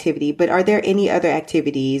one activity, but are there any other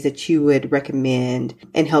activities that you would recommend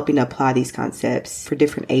in helping to apply these concepts for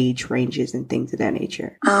different age ranges and things of that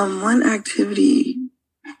nature? One activity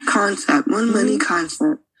concept, one money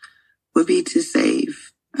concept would be to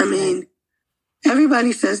save. I mean,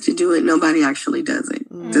 everybody says to do it. Nobody actually does it.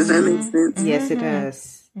 Does that make sense? Yes, it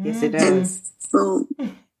does. Yes, it does. And so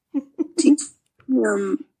teach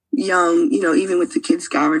them young, even with the kids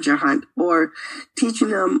scavenger hunt, or teaching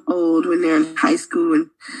them old when they're in high school and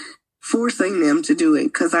forcing them to do it.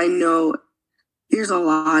 Because I know there's a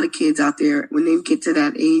lot of kids out there, when they get to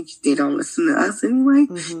that age, they don't listen to us anyway.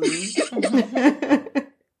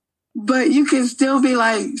 But you can still be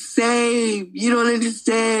like, save. You don't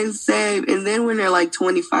understand, save. And then when they're like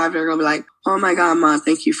 25, they're going to be like, oh my God, Mom,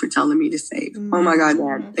 thank you for telling me to save. Oh my God,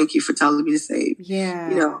 Dad, thank you for telling me to save.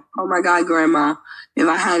 Yeah. Oh my God, Grandma, if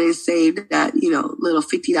I hadn't saved that, little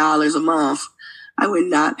 $50 a month, I would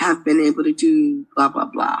not have been able to do blah, blah,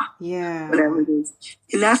 blah. Yeah. Whatever it is.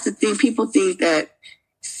 And that's the thing. People think that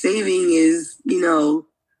saving is,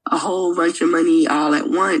 a whole bunch of money all at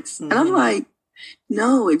once. And I'm like,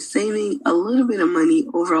 no, it's saving a little bit of money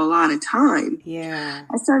over a lot of time. Yeah.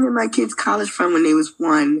 I started my kids' college fund when they was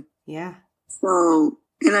 1. Yeah. So,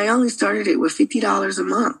 and I only started it with $50 a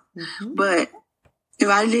month. But if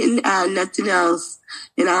I didn't add nothing else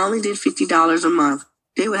and I only did $50 a month,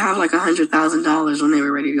 they would have like $100,000 when they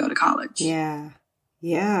were ready to go to college. Yeah.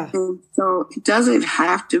 Yeah. And so it doesn't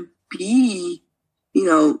have to be,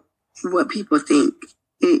 what people think.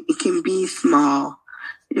 It can be small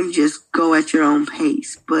and just go at your own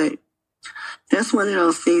pace. But that's one of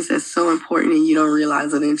those things that's so important and you don't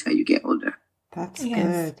realize it until you get older. That's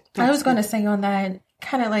good. I was going to say on that,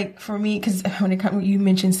 kind of like for me, because when you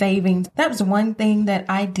mentioned savings, that was one thing that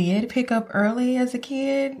I did pick up early as a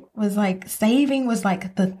kid, was like saving was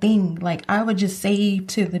like the thing. Like I would just save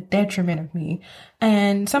to the detriment of me.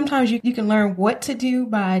 And sometimes you can learn what to do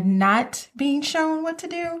by not being shown what to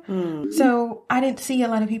do. So I didn't see a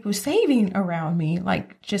lot of people saving around me,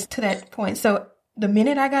 like just to that point. So the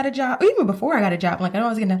minute I got a job, even before I got a job, like I know I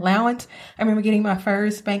was getting an allowance. I remember getting my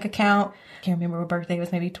first bank account. I can't remember what birthday it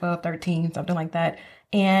was, maybe 12, 13, something like that.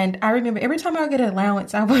 And I remember every time I would get an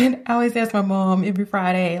allowance, I always ask my mom every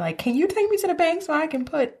Friday, like, can you take me to the bank so I can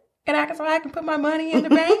put my money in the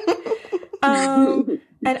bank?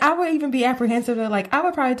 And I would even be apprehensive of like, I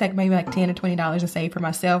would probably take maybe like $10 or $20 and save for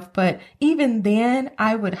myself. But even then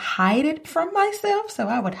I would hide it from myself. So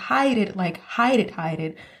I would hide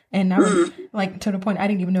it. And I would, like, to the point I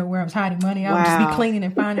didn't even know where I was hiding money. I would just be cleaning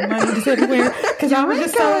and finding money just everywhere. Because I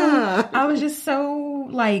was just so,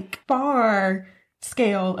 like, far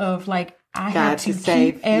scale of, like, I have to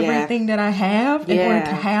keep everything that I have in order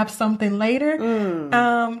to have something later.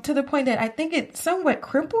 To the point that I think it somewhat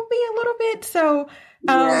crippled me a little bit. So,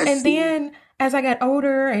 and then as I got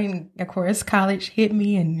older, and of course, college hit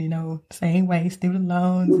me, and, same way, student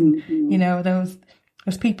loans, and,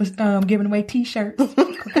 those people giving away T-shirts,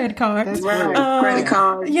 credit cards. That's right. Credit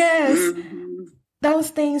cards. Yes. Those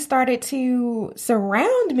things started to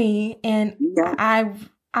surround me, and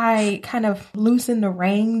I kind of loosened the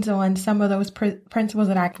reins on some of those principles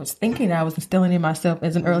that I was thinking I was instilling in myself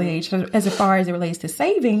as an early age, as far as it relates to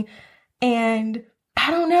saving. And I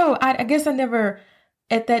don't know. I guess I never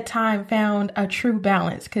at that time found a true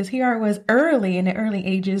balance, because here I was in the early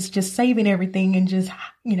ages, just saving everything and just,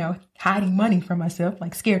 hiding money from myself,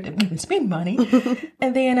 like scared to even spend money.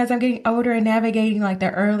 And then as I'm getting older and navigating like the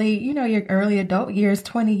early, your early adult years,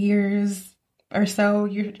 20 years or so,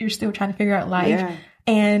 you're still trying to figure out life. Yeah.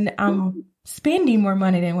 And I'm spending more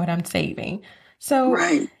money than what I'm saving. So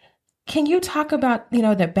can you talk about,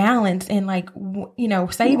 the balance and like,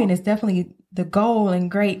 saving is definitely the goal and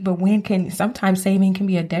great, but sometimes saving can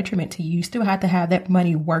be a detriment to you. You still have to have that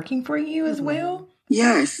money working for you as well.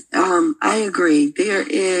 Yes, I agree. There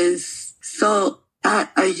is, so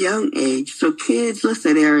at a young age. So kids, let's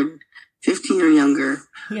say they're 15 or younger.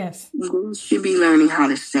 Yes. They should be learning how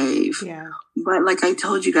to save. Yeah. But like I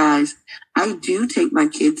told you guys, I do take my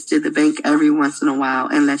kids to the bank every once in a while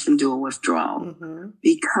and let them do a withdrawal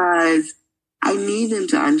because I need them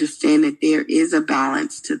to understand that there is a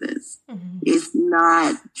balance to this. It's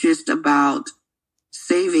not just about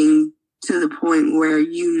saving to the point where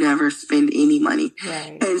you never spend any money.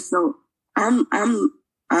 Right. And so I'm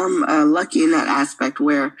lucky in that aspect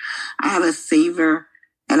where I have a saver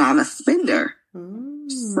and I have a spender.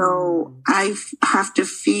 So I have to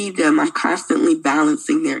feed them. I'm constantly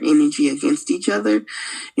balancing their energy against each other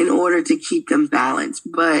in order to keep them balanced.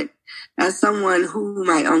 But as someone who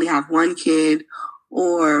might only have one kid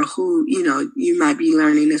or who, you might be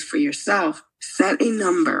learning this for yourself, set a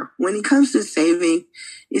number. When it comes to saving,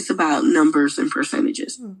 it's about numbers and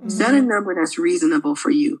percentages. Set a number that's reasonable for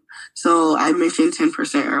you. So I mentioned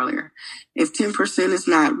 10% earlier. If 10% is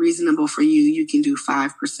not reasonable for you, you can do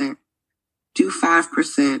 5%. Do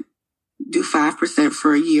 5%. Do 5%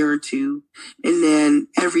 for a year or two. And then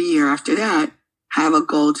every year after that, have a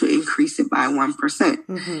goal to increase it by 1%.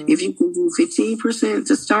 If you can do 15%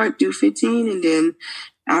 to start, do 15. And then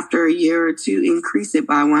after a year or two, increase it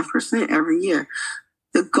by 1% every year.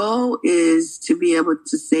 The goal is to be able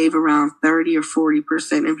to save around 30 or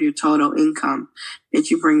 40% of your total income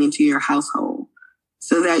that you bring into your household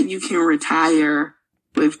so that you can retire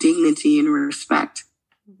with dignity and respect.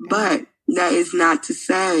 But that is not to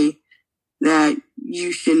say that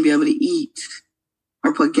you shouldn't be able to eat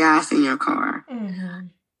or put gas in your car.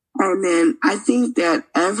 And then I think that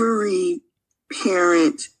every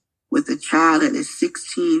parent with a child that is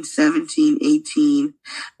 16, 17, 18,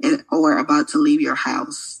 or about to leave your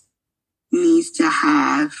house needs to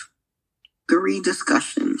have 3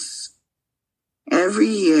 discussions every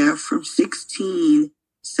year from 16,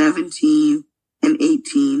 17, and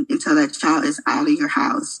 18 until that child is out of your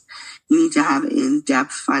house. You need to have an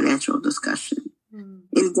in-depth financial discussion.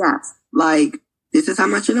 In-depth, like, this is how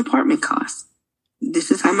much an apartment costs.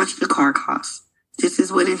 This is how much the car costs. This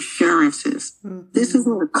is what insurance is. This is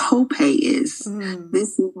what a copay is.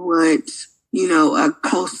 This is what, a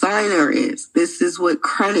cosigner is. This is what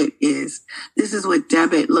credit is. This is what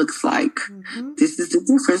debit looks like. This is the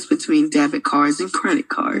difference between debit cards and credit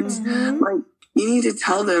cards. Like, you need to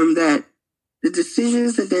tell them that the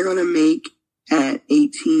decisions that they're going to make at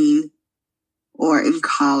 18 or in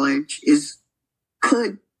college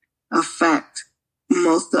could affect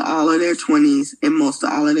most of all of their 20s and most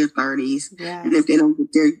of all of their 30s. And if they don't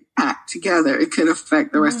get their act together, it could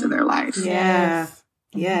affect the rest of their life. Yes.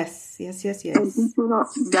 And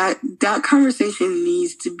that conversation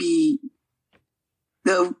needs to be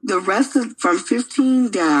the rest of from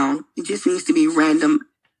 15 down. It just needs to be random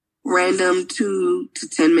 2 to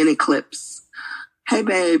 10 minute clips. Hey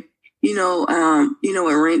babe, you know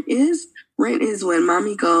what rent is? Rent is when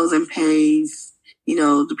mommy goes and pays,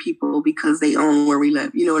 the people because they own where we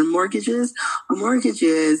live. You know what a mortgage is? A mortgage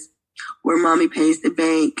is where mommy pays the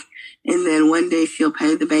bank and then one day she'll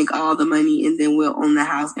pay the bank all the money and then we'll own the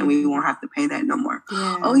house and we won't have to pay that no more.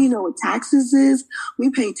 Oh, you know what taxes is? We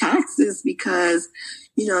pay taxes because,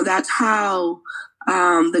 that's how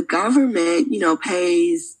the government,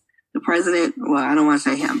 pays the president. Well, I don't want to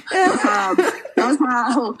say him. That's how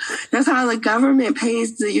the government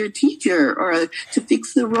pays your teacher or to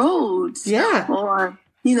fix the roads. Or,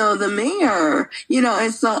 the mayor,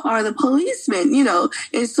 and so, or the policeman,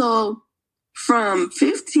 and so from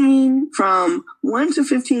 1 to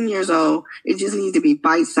 15 years old, it just needs to be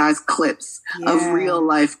bite-sized clips of real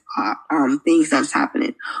life, things that's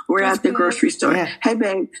happening. We're at the grocery store. Hey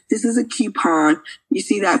babe, this is a coupon. You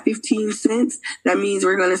see that 15 cents? That means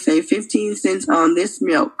we're going to save 15 cents on this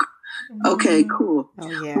milk. Okay, cool.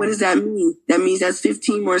 What does that mean? That means that's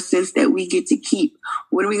 15 more cents that we get to keep.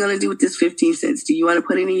 What are we going to do with this 15 cents? Do you want to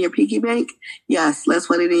put it in your piggy bank? Yes, let's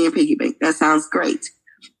put it in your piggy bank. That sounds great.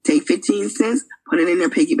 Take 15 cents, put it in their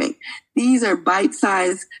piggy bank. These are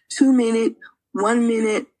bite-sized 2-minute,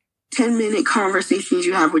 1-minute, 10-minute conversations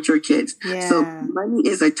you have with your kids. So money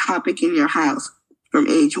is a topic in your house from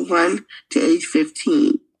age 1 to age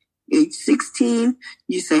 15. Age 16,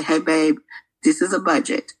 you say, hey, babe, this is a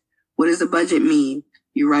budget. What does a budget mean?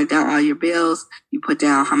 You write down all your bills, you put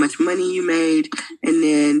down how much money you made, and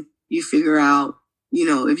then you figure out,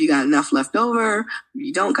 if you got enough left over, if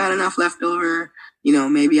you don't got enough left over,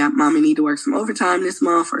 maybe mommy need to work some overtime this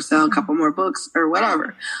month or sell a couple more books or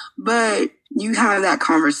whatever. But you have that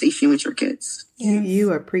conversation with your kids.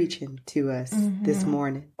 You are preaching to us this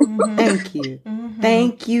morning. Thank you.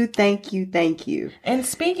 Thank you. Thank you. Thank you. And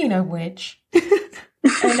speaking of which,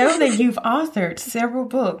 I know that you've authored several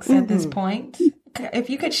books at this point. if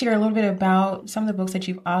you could share a little bit about some of the books that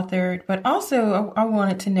you've authored, but also I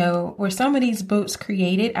wanted to know, were some of these books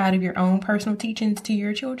created out of your own personal teachings to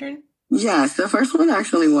your children? Yes, the first one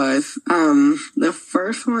actually was. The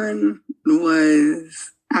first one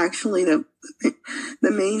was actually the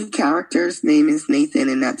main character's name is Nathan,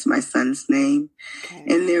 and that's my son's name. Okay.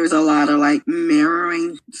 And there was a lot of like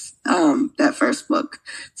mirroring that first book.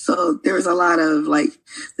 So there was a lot of like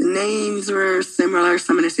the names were similar,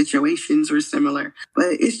 some of the situations were similar.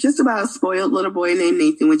 But it's just about a spoiled little boy named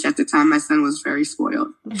Nathan, which at the time my son was very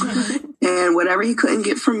spoiled. And whatever he couldn't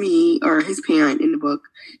get from me or his parent in the book,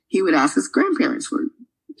 he would ask his grandparents for,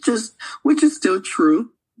 which is still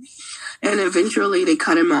true. And eventually they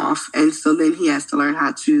cut him off. And so then he has to learn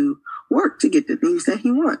how to work to get the things that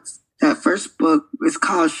he wants. That first book is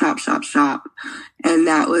called Shop, Shop, Shop. And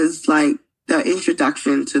that was like the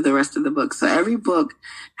introduction to the rest of the book. So every book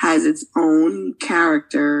has its own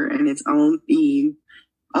character and its own theme.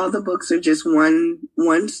 All the books are just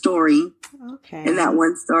one story. Okay. And that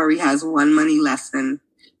one story has one money lesson.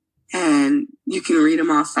 And you can read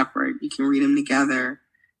them all separate. You can read them together.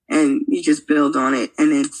 And you just build on it.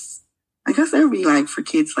 And it's, I guess that would be like for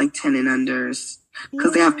kids like 10 and unders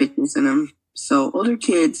because they have pictures in them. So older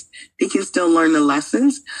kids, they can still learn the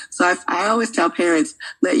lessons. So I always tell parents,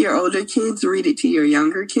 let your older kids read it to your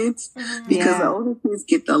younger kids because the older kids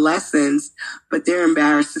get the lessons, but they're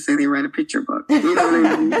embarrassed to say they read a picture book. You know what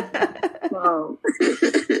I mean? So,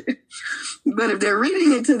 but if they're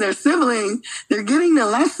reading it to their sibling, they're getting the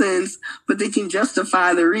lessons, but they can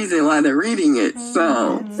justify the reason why they're reading it.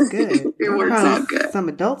 So good. It works out good. Some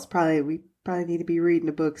adults we probably need to be reading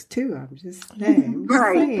the books too. I'm just saying.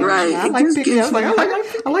 Right. I like picking up. I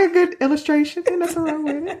like a good illustration, and nothing wrong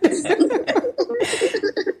with it.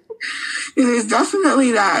 There's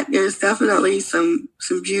definitely that. There's definitely some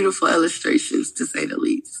beautiful illustrations, to say the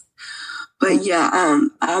least. But yeah,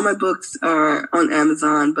 all my books are on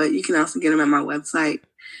Amazon, but you can also get them at my website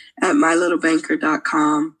at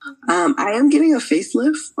mylittlebanker.com. I am getting a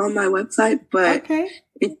facelift on my website, but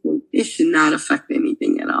it should not affect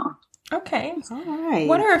anything at all. Okay. All right.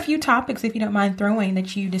 What are a few topics, if you don't mind throwing,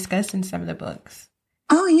 that you discussed in some of the books?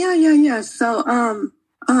 Oh, yeah. So,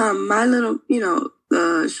 my little,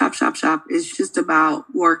 the Shop, Shop, Shop is just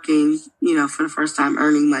about working, for the first time,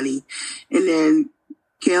 earning money. And then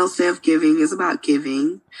Gail's Day of Giving is about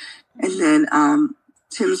giving. And then,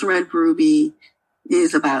 Tim's Red Ruby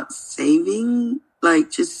is about saving,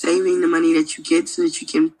 like just saving the money that you get so that you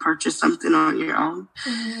can purchase something on your own.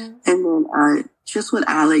 Mm-hmm. And then, Just What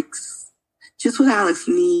Alex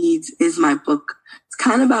Needs is my book. It's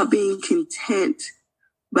kind of about being content,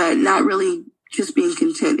 but not really just being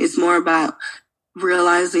content. It's more about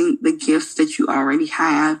realizing the gifts that you already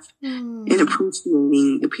have and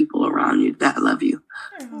appreciating the people around you that love you.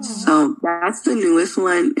 So that's the newest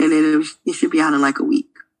one, and it should be out in like a week.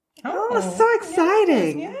 Oh, so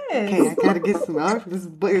exciting. Yes. Okay, I got to get some art.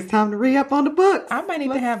 It's time to re-up on the books. I might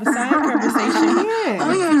need to have a side conversation.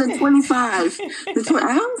 The 25.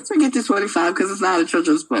 I always forget the 25 because it's not a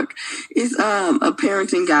children's book. It's a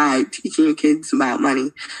parenting guide teaching your kids about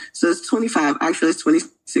money. So it's 25. Actually, it's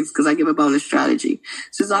 26 because I give a bonus strategy.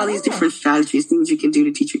 So there's all these different strategies, things you can do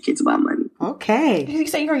to teach your kids about money. Okay. Did you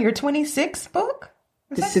say you're on your 26th book?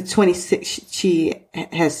 This is 26. She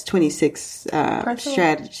has 26 strategies.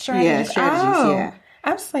 Yeah, strategies. Oh. Yeah.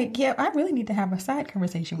 I was like, I really need to have a side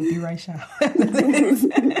conversation with you right now.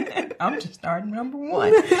 I'm just starting number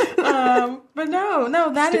one. But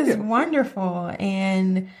no, that is wonderful.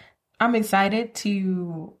 And I'm excited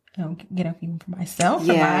to get up even for myself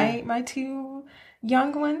and my two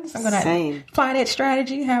young ones. I'm going to apply that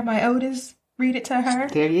strategy, have my Otis read it to her.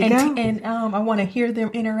 There you go. And I want to hear them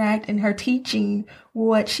interact and her teaching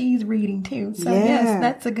what she's reading too. So yes,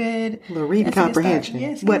 that's a good little reading comprehension.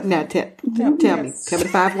 Yes, what now? Tell me. Tell me the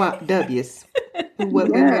 5 W's. What,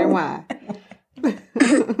 when, and why?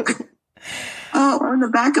 On the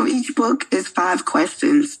back of each book is 5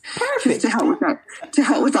 questions. Perfect. Just to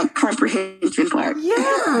help with that comprehension part.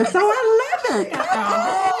 Yeah, so I love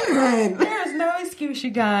it. There's no excuse,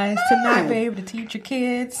 you guys, to not be able to teach your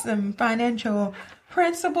kids some financial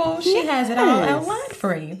principles. She has it all outlined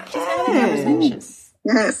for you. Just have a conversation.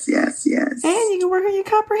 Yes. And you can work on your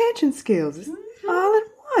comprehension skills all at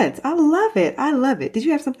once. I love it. Did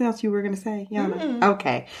you have something else you were going to say, Yana?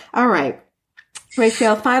 Okay. All right.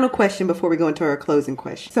 Rachel, final question before we go into our closing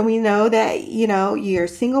question. So we know that, you're a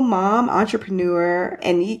single mom, entrepreneur,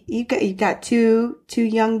 and you got two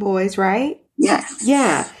young boys, right? Yes.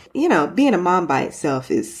 Yeah. Being a mom by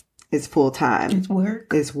itself is full time. It's work.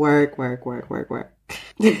 It's work.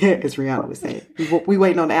 As Rihanna would say. We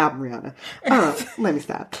waiting on the album, Rihanna. Let me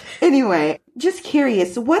stop. Anyway, just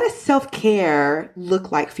curious, what does self-care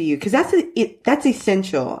look like for you? Because that's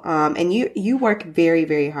essential. And you work very,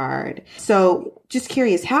 very hard. So just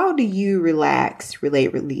curious, how do you relax,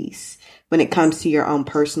 relate, release when it comes to your own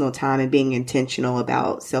personal time and being intentional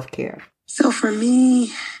about self-care? So for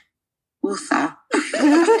me, woosah.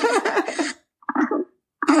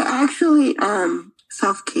 I actually,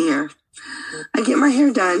 self-care. I get my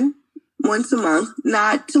hair done once a month,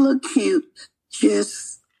 not to look cute,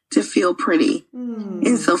 just to feel pretty.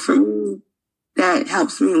 And so for me, that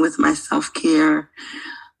helps me with my self-care.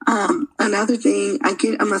 Another thing, I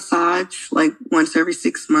get a massage like once every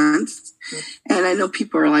 6 months. And I know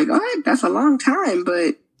people are like, oh, that's a long time,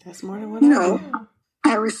 but that's more than what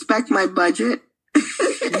I respect my budget.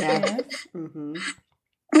 Mm-hmm.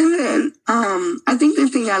 And then, I think the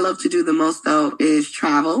thing I love to do the most though is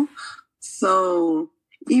travel. So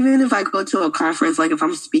even if I go to a conference, like if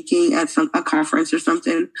I'm speaking at a conference or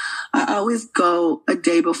something, I always go a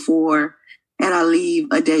day before and I leave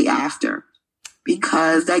a day after,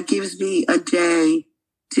 because that gives me a day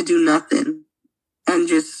to do nothing and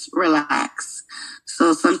just relax.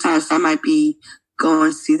 So sometimes I might be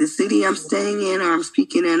going to see the city I'm staying in or I'm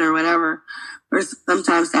speaking in or whatever. Or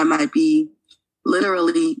sometimes that might be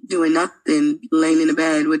literally doing nothing, laying in the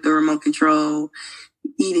bed with the remote control,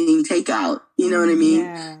 eating takeout. You know what I mean?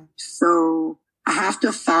 Yeah. So I have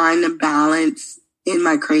to find a balance in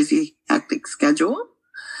my crazy hectic schedule.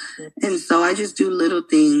 And so I just do little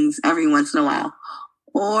things every once in a while.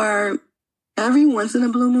 Or every once in a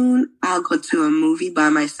blue moon, I'll go to a movie by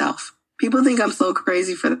myself. People think I'm so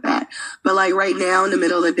crazy for that. But like right now in the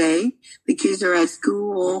middle of the day, the kids are at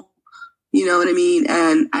school. You know what I mean?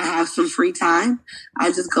 And I have some free time.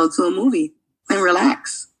 I just go to a movie and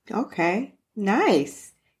relax. Okay.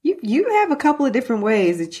 Nice. You have a couple of different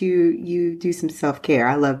ways that you do some self-care.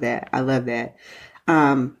 I love that.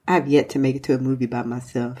 I've yet to make it to a movie by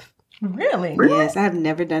myself. Really? Yes, I've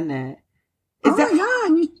never done that. My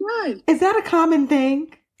God, you should. Is that a common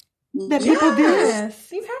thing that people do?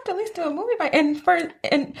 Yes. You have to at least do a movie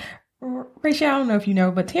and Rachel, I don't know if you know,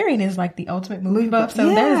 but Tyrion is like the ultimate movie buff. So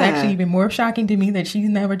that is actually even more shocking to me that she's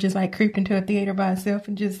never just like creeped into a theater by herself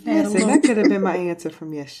and just had a little... That could have been my answer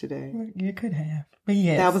from yesterday. You could have. But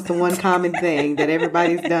yes. That was the one common thing that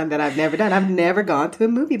everybody's done that I've never done. I've never gone to a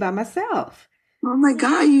movie by myself. Oh my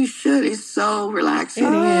God, you should. It's so relaxing. It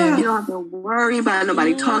is. You don't have to worry about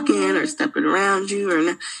nobody talking or stepping around you, or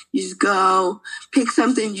you just go pick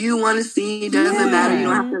something you want to see. It doesn't matter. You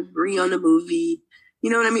don't have to agree on the movie. You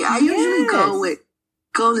know what I mean? I usually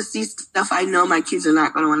go to see stuff I know my kids are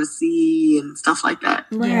not going to want to see and stuff like that.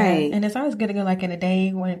 Right. Yeah. And it's always good to go like in a day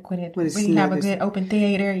when you have a good open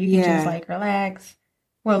theater, you can just like relax.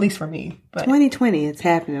 Well, at least for me. But 2020, it's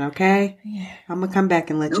happening, okay? Yeah. I'm going to come back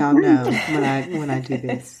and let y'all know when I do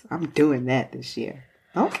this. I'm doing that this year.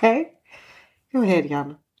 Okay. Go ahead,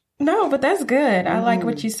 Yana. No, but that's good. I like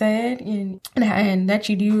what you said, and that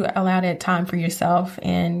you do allow that time for yourself,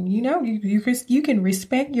 and you can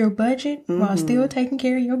respect your budget while still taking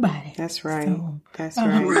care of your body. That's right. So, that's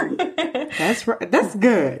right. That's right. That's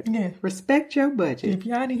good. Yeah. Respect your budget. If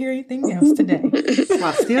y'all didn't hear anything else today,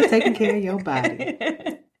 while still taking care of your body.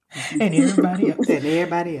 And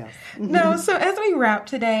everybody else. No, so as we wrap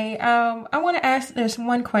today, I want to ask this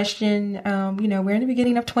one question. We're in the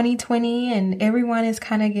beginning of 2020 and everyone is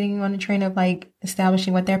kind of getting on the train of like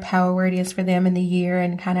establishing what their power word is for them in the year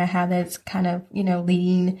and kind of how that's kind of,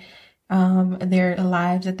 leading their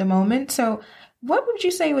lives at the moment. So what would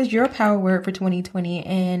you say was your power word for 2020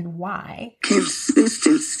 and why?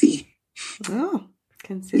 Consistency. Oh,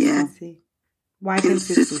 consistency. Yeah. Why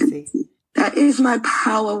consistency? That is my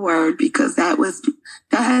power word because that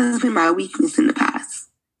has been my weakness in the past.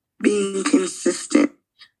 Being consistent,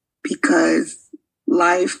 because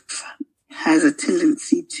life has a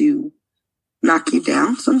tendency to knock you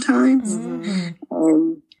down sometimes.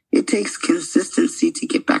 Mm-hmm. It takes consistency to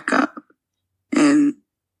get back up and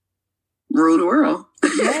rule the world.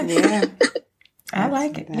 Yeah. I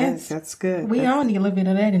like it. Yes. That's good. We all need a little bit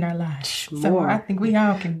of that in our lives. So I think we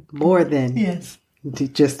all can. More than. Yes.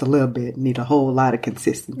 Just a little bit. Need a whole lot of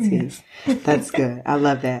consistency. Yes. That's good. I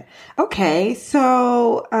love that. Okay.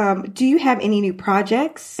 So, do you have any new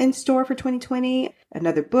projects in store for 2020?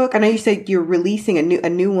 Another book? I know you said you're releasing a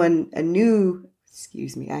new one,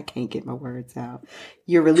 excuse me. I can't get my words out.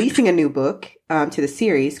 You're releasing a new book, to the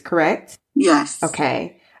series, correct? Yes.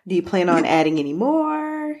 Okay. Do you plan on adding any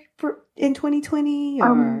more in 2020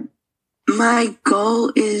 or? My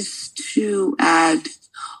goal is to add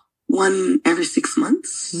one every 6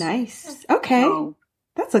 months. Nice. Okay.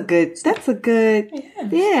 That's a good,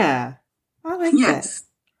 yeah. I like that.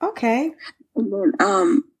 Okay. And then,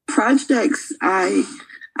 projects, I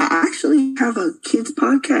actually have a kids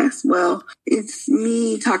podcast. Well, it's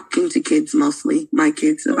me talking to kids mostly, my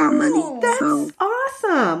kids about money. That's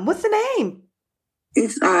awesome. What's the name?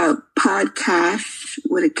 It's Podcast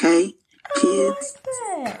with a K. Kids.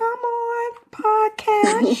 Like come on,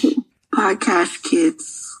 Podcast. Podcast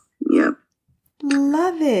Kids. Yep.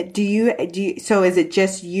 Love it. Do you, so is it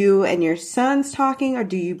just you and your sons talking, or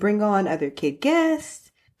do you bring on other kid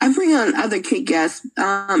guests? I bring on other kid guests.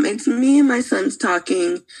 It's me and my sons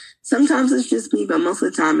talking. Sometimes it's just me, but most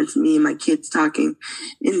of the time it's me and my kids talking.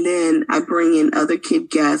 And then I bring in other kid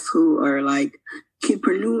guests who are like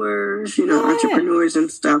kidpreneurs, entrepreneurs and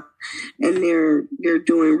stuff. And they're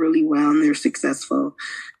doing really well and they're successful.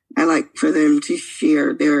 I like for them to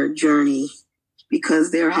share their journey because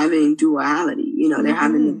they're having duality. They're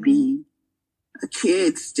having to be a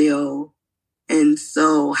kid still. And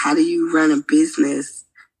so how do you run a business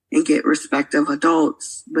and get respect of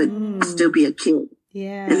adults, but still be a kid?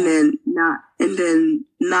 Yeah. And then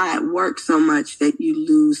not work so much that you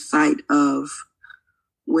lose sight of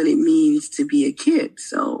what it means to be a kid.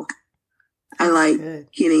 So I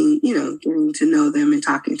like getting to know them and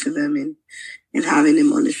talking to them and having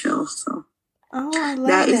them on the show. So I love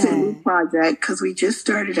that is a new project because we just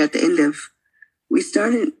started we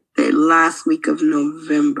started the last week of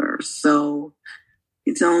November. So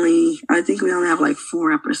I think we only have like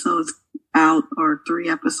 4 episodes out or 3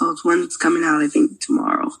 episodes. One's coming out, I think,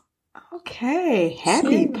 tomorrow. Okay.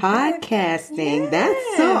 Happy podcasting. Yes.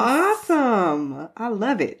 That's so awesome. I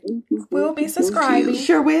love it. We'll be subscribing.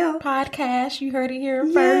 Sure will. Podcast. You heard it here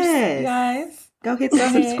first, guys. Go hit the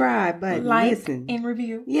subscribe button. Like Listen. and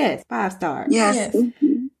review. Yes. 5 stars. Yes. Thank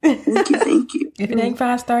you. Thank you. If it ain't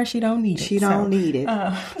 5 stars, she don't need it. She don't need it.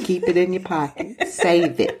 Keep it in your pocket.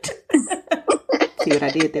 Save it. See what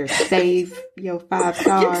I did there? Save your 5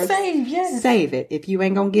 stars. Save, yes. Save it. If you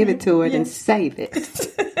ain't gonna give it to her, then save it.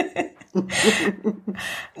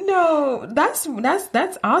 No, that's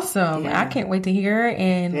awesome. Yeah. I can't wait to hear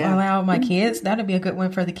and allow my kids. That'll be a good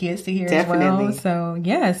one for the kids to hear as well. So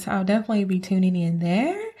yes, I'll definitely be tuning in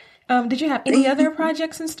there. Did you have any other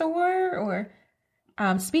projects in store or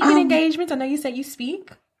speaking engagements? I know you said you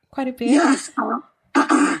speak quite a bit. Yes,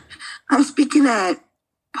 I'm speaking at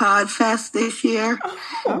PodFest this year.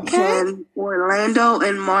 In Orlando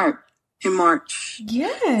in March.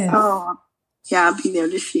 Yes. So yeah, I'll be there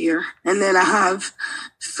this year. And then I have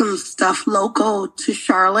some stuff local to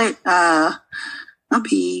Charlotte. I'll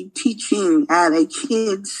be teaching at a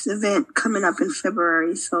kids event coming up in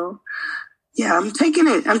February. So yeah, I'm trying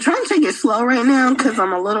to take it slow right now because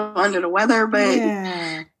I'm a little under the weather, but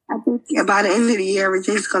I think by the end of the year,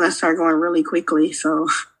 everything's going to start going really quickly. So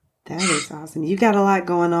that is awesome. You got a lot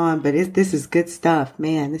going on, but this is good stuff,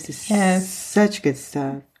 man. This is such good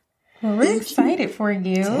stuff. Well, we're excited for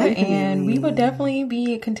you, and we will definitely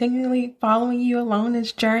be continually following you along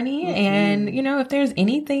this journey. Mm-hmm. And, if there's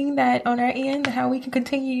anything that on our end, how we can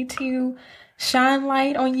continue to shine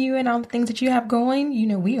light on you and all the things that you have going,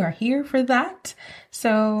 we are here for that.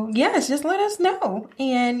 So, yes, just let us know.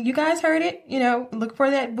 And you guys heard it, look for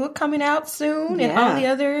that book coming out soon and all the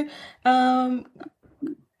other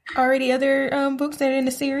books that are in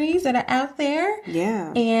the series that are out there.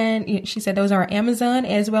 Yeah. And she said those are on Amazon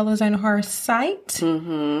as well as on her site.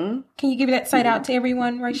 Mm-hmm. Can you give that site out to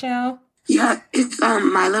everyone, Rachelle? Yeah, it's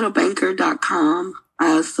mylittlebanker.com.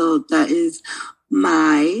 So that is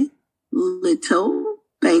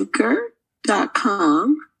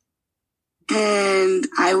mylittlebanker.com. And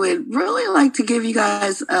I would really like to give you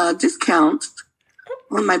guys a discount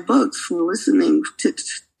on my books for listening to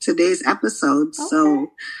today's episode. Okay.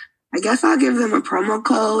 So I guess I'll give them a promo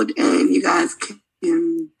code and you guys can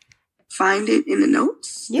find it in the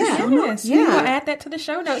notes. Yeah. We will add that to the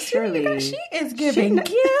show notes. Surely. She is giving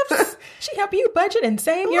gifts. She help you budget and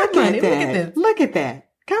save your money. Look at this. Look at that.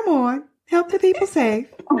 Come on. Help the people save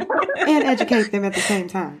and educate them at the same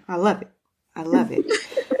time. I love it.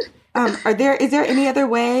 Is there any other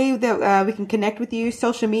way that we can connect with you?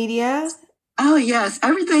 Social media? Oh, yes.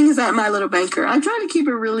 Everything is at My Little Banker. I try to keep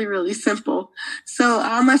it really, really simple. So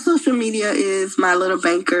my social media is My Little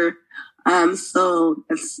Banker. So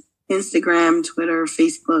it's Instagram, Twitter,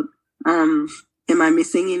 Facebook. Am I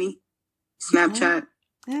missing any? Snapchat?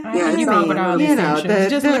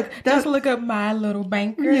 Just look up My Little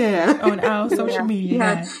Banker on our social media.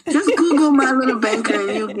 Yeah. Just Google My Little Banker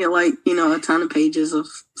and you'll get a ton of pages of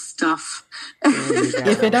stuff.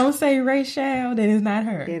 If it don't say Rachelle, then it's not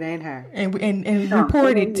her. It ain't her. And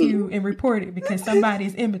report it because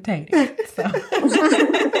somebody's imitating. So.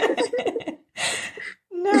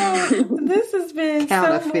 know, this has been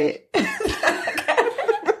counterfeit.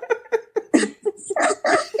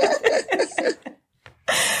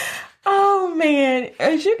 Oh man,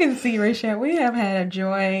 as you can see, Rachelle, we have had a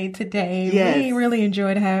joy today. Yes. We really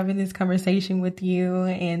enjoyed having this conversation with you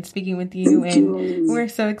and speaking with you. And we're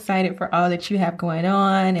so excited for all that you have going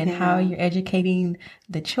on and how you're educating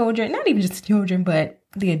the children, not even just children, but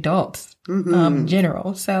the adults in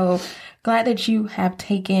general. So glad that you have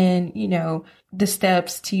taken, the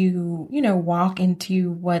steps to, walk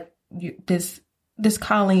into what this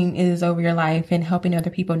calling is over your life and helping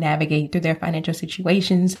other people navigate through their financial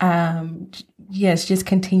situations. Yes, just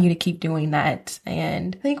continue to keep doing that.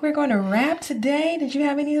 And I think we're going to wrap today. Did you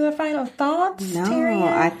have any other final thoughts, No, Tarian?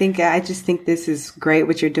 I just think this is great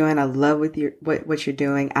what you're doing. I love what you're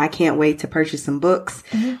doing. I can't wait to purchase some books.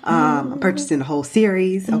 I'm purchasing the whole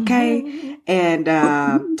series. Okay. And,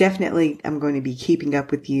 definitely I'm going to be keeping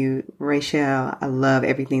up with you, Rachelle. I love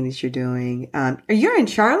everything that you're doing. You're in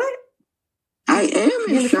Charlotte? I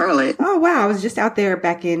am in Charlotte. Oh, wow. I was just out there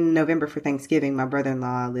back in November for Thanksgiving. My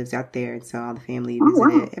brother-in-law lives out there, and so all the family visited.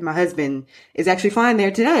 Wow. And my husband is actually flying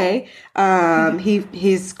there today.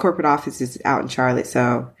 His corporate office is out in Charlotte,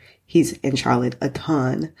 so he's in Charlotte a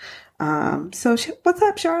ton. So what's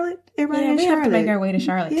up, Charlotte? Everybody in we Charlotte. have to make our way to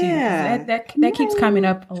Charlotte too. That keeps coming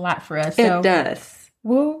up a lot for us. So it does.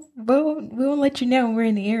 We'll let you know when we're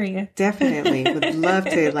in the area. Definitely. Would love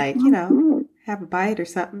to, have a bite or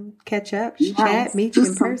something, catch up, chat, meet you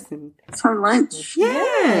in person. For lunch.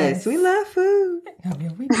 Yes, we love food. I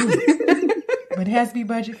mean, we do. But it has to be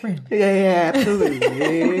budget friendly. Yeah,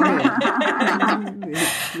 absolutely.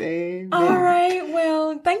 All right.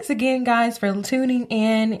 Well, thanks again, guys, for tuning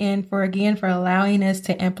in and for allowing us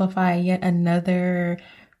to amplify yet another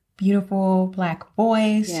beautiful Black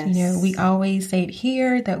voice. Yes. We always say it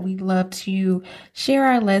here that we love to share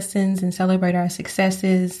our lessons and celebrate our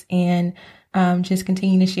successes and just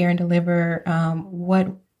continue to share and deliver what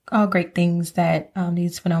all great things that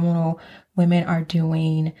these phenomenal women are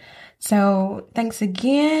doing. So thanks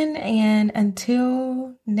again, and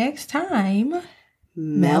until next time,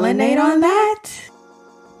 melanate on that.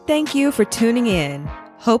 Thank you for tuning in.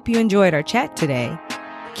 Hope you enjoyed our chat today.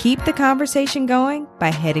 Keep the conversation going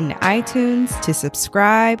by heading to iTunes to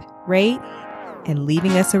subscribe, rate, and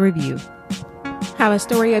leaving us a review. Have a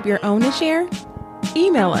story of your own to share?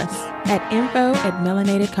 Email us at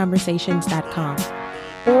info@melanatedconversations.com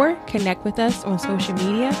or connect with us on social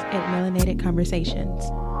media at Melanated Conversations.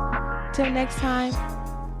 Till next time,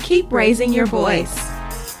 keep raising your voice.